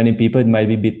for many people it might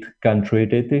be a bit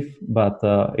counterintuitive, but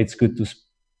it's good to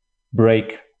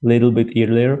brake a little bit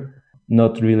earlier,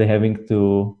 not really having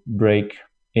to brake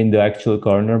in the actual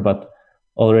corner, but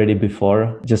already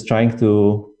before, just trying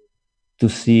to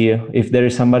see if there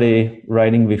is somebody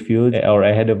riding with you or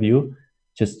ahead of you.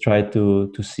 Just try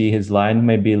to see his line,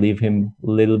 maybe leave him a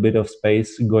little bit of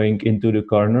space going into the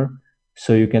corner,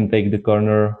 so you can take the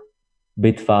corner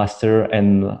bit faster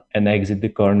and exit the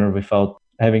corner without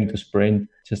having to sprint.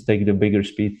 Just take the bigger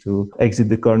speed to exit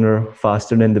the corner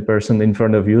faster than the person in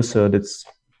front of you. So I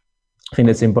think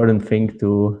that's an important thing,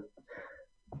 to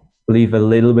leave a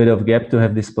little bit of gap to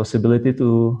have this possibility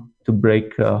to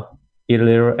break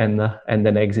earlier and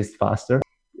then exit faster.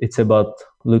 It's about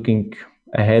looking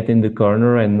ahead in the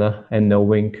corner and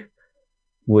knowing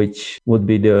which would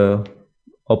be the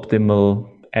optimal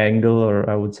angle, or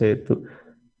I would say to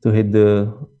hit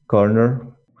the corner.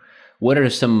 What are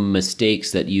some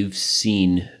mistakes that you've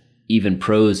seen even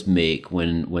pros make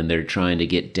when they're trying to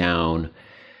get down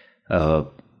a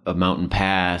mountain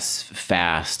pass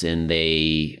fast and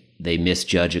they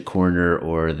misjudge a corner,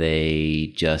 or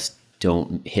they just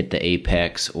don't hit the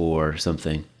apex or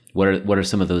something? What are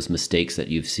some of those mistakes that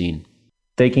you've seen?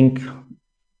 Taking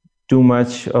too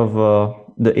much of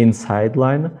the inside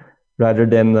line rather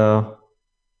than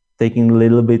taking a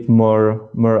little bit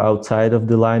more outside of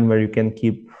the line, where you can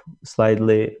keep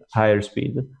slightly higher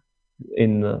speed.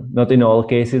 Not in all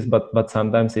cases, but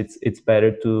sometimes it's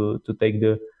better to take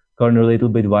the corner a little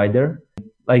bit wider.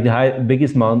 Like the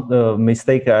biggest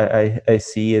mistake I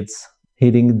see, it's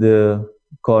hitting the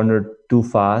corner too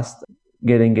fast,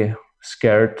 getting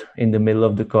scared in the middle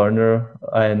of the corner,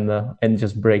 and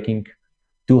just braking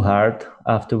too hard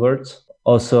afterwards.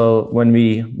 Also, when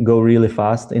we go really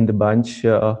fast in the bunch,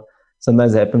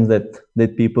 sometimes it happens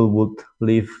that people would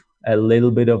leave a little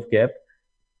bit of gap,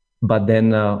 but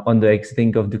then on the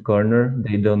exiting of the corner,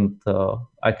 they don't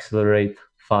accelerate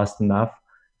fast enough.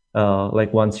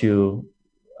 Like once you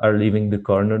are leaving the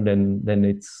corner, then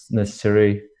it's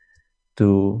necessary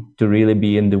to really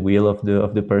be in the wheel of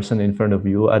the person in front of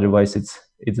you. Otherwise, it's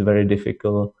very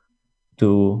difficult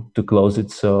to close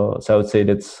it. So I would say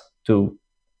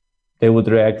they would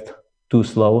react too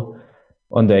slow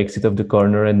on the exit of the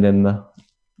corner, and then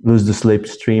lose the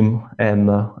slipstream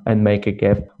and make a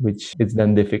gap, which is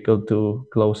then difficult to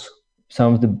close.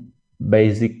 Some of the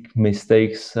basic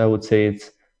mistakes, I would say,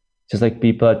 it's just like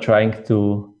people are trying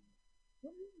to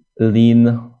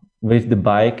lean with the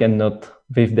bike and not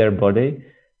with their body,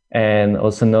 and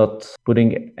also not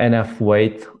putting enough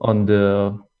weight on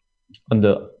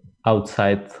the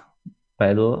outside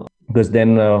pedal, because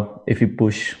then if you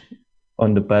push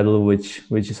on the pedal which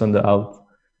is on the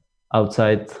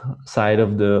outside side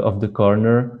of the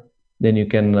corner, then you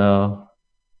can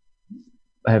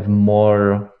have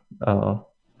more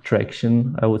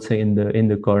traction, I would say, in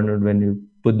the corner. When you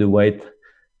put the weight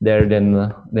there,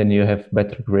 then you have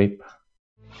better grip.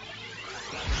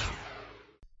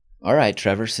 All right,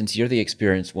 Trevor, since you're the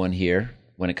experienced one here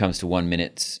when it comes to 1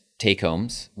 minute's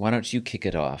take-homes, why don't you kick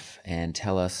it off and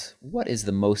tell us what is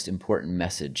the most important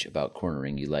message about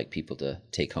cornering you'd like people to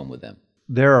take home with them?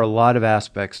 There are a lot of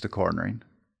aspects to cornering.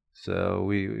 So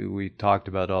we talked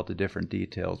about all the different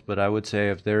details, but I would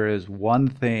say if there is one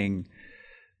thing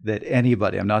that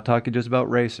anybody, I'm not talking just about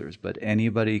racers, but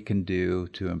anybody can do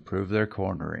to improve their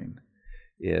cornering,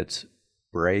 it's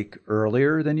brake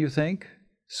earlier than you think,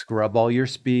 scrub all your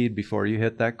speed before you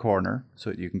hit that corner so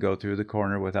that you can go through the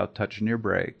corner without touching your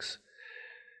brakes,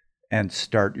 and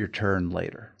start your turn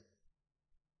later.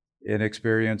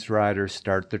 Inexperienced riders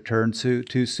start their turn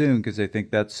too soon because they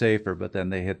think that's safer, but then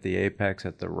they hit the apex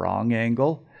at the wrong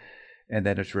angle, and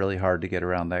then it's really hard to get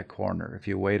around that corner. If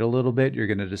you wait a little bit, you're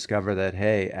going to discover that,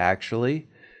 hey, actually,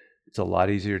 it's a lot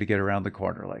easier to get around the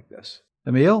corner like this.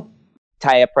 Emil?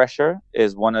 Tire pressure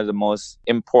is one of the most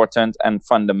important and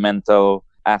fundamental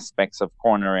aspects of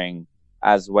cornering,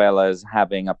 as well as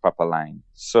having a proper line.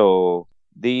 So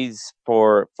these,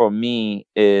 for me,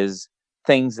 is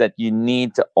things that you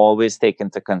need to always take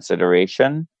into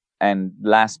consideration. And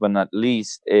last but not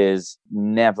least is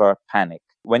never panic.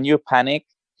 When you panic,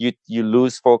 you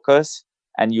lose focus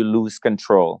and you lose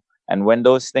control. And when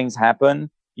those things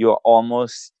happen, you're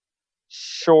almost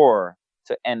sure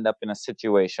to end up in a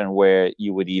situation where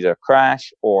you would either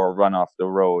crash or run off the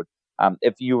road.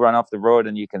 If you run off the road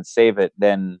and you can save it,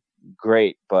 then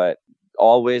great. But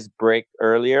always brake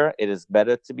earlier. It is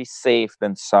better to be safe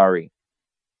than sorry.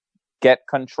 Get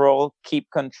control, keep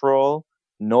control,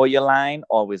 know your line,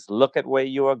 always look at where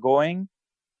you are going,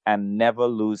 and never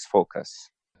lose focus.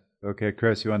 Okay,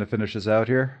 Chris, you want to finish us out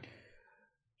here?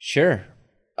 Sure.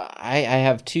 I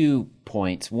have 2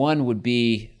 points. One would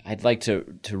be I'd like to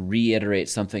reiterate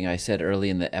something I said early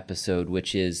in the episode,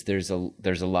 which is there's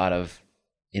a lot of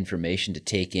information to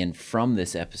take in from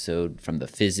this episode, from the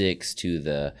physics to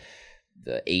the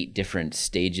 8 different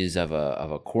stages of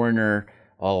a corner,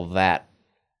 all of that.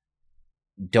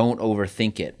 Don't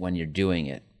overthink it when you're doing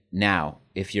it. Now,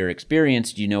 if you're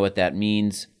experienced, you know what that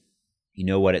means. You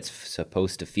know what it's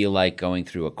supposed to feel like going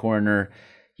through a corner.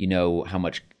 You know how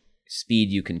much speed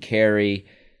you can carry.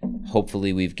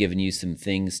 Hopefully we've given you some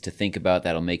things to think about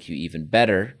that'll make you even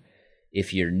better.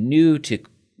 If you're new to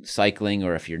cycling,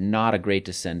 or if you're not a great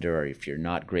descender, or if you're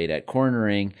not great at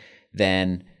cornering,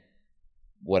 then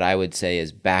what I would say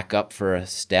is back up for a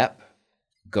step,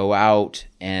 go out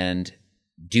and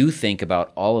do think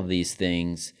about all of these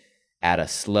things at a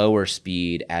slower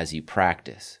speed as you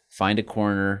practice. Find a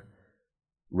corner,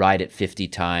 ride it 50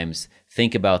 times,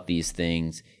 think about these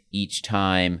things. Each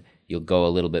time you'll go a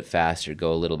little bit faster,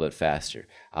 go a little bit faster.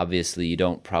 Obviously, you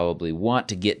don't probably want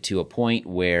to get to a point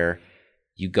where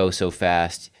you go so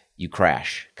fast you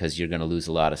crash, because you're going to lose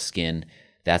a lot of skin.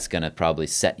 That's going to probably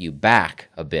set you back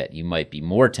a bit. You might be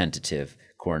more tentative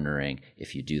cornering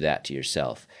if you do that to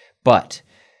yourself. But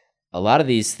a lot of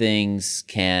these things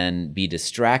can be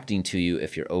distracting to you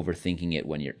if you're overthinking it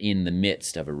when you're in the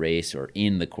midst of a race or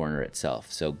in the corner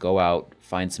itself. So go out,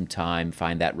 find some time,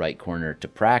 find that right corner to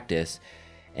practice,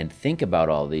 and think about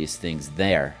all these things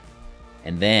there.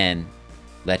 And then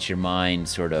let your mind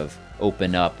sort of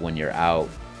open up when you're out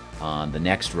on the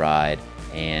next ride,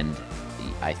 and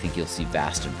I think you'll see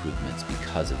vast improvements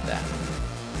because of that.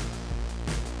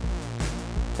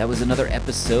 That was another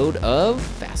episode of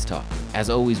Fast Talk. As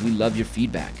always, we love your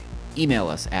feedback. Email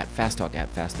us at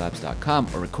fasttalk@fastlabs.com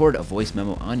or record a voice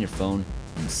memo on your phone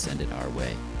and send it our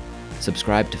way.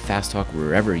 Subscribe to Fast Talk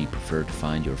wherever you prefer to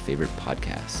find your favorite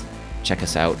podcasts. Check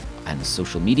us out on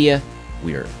social media.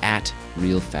 We are at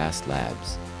Real Fast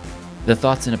Labs. The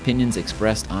thoughts and opinions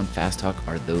expressed on Fast Talk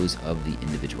are those of the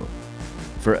individual.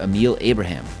 For Emil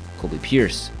Abraham, Colby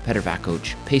Pierce, Petter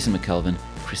Vakoch, Payson McKelvin,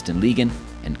 Kristen Legan,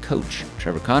 and Coach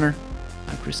Trevor Connor,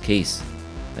 I'm Chris Case.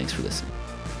 Thanks for listening.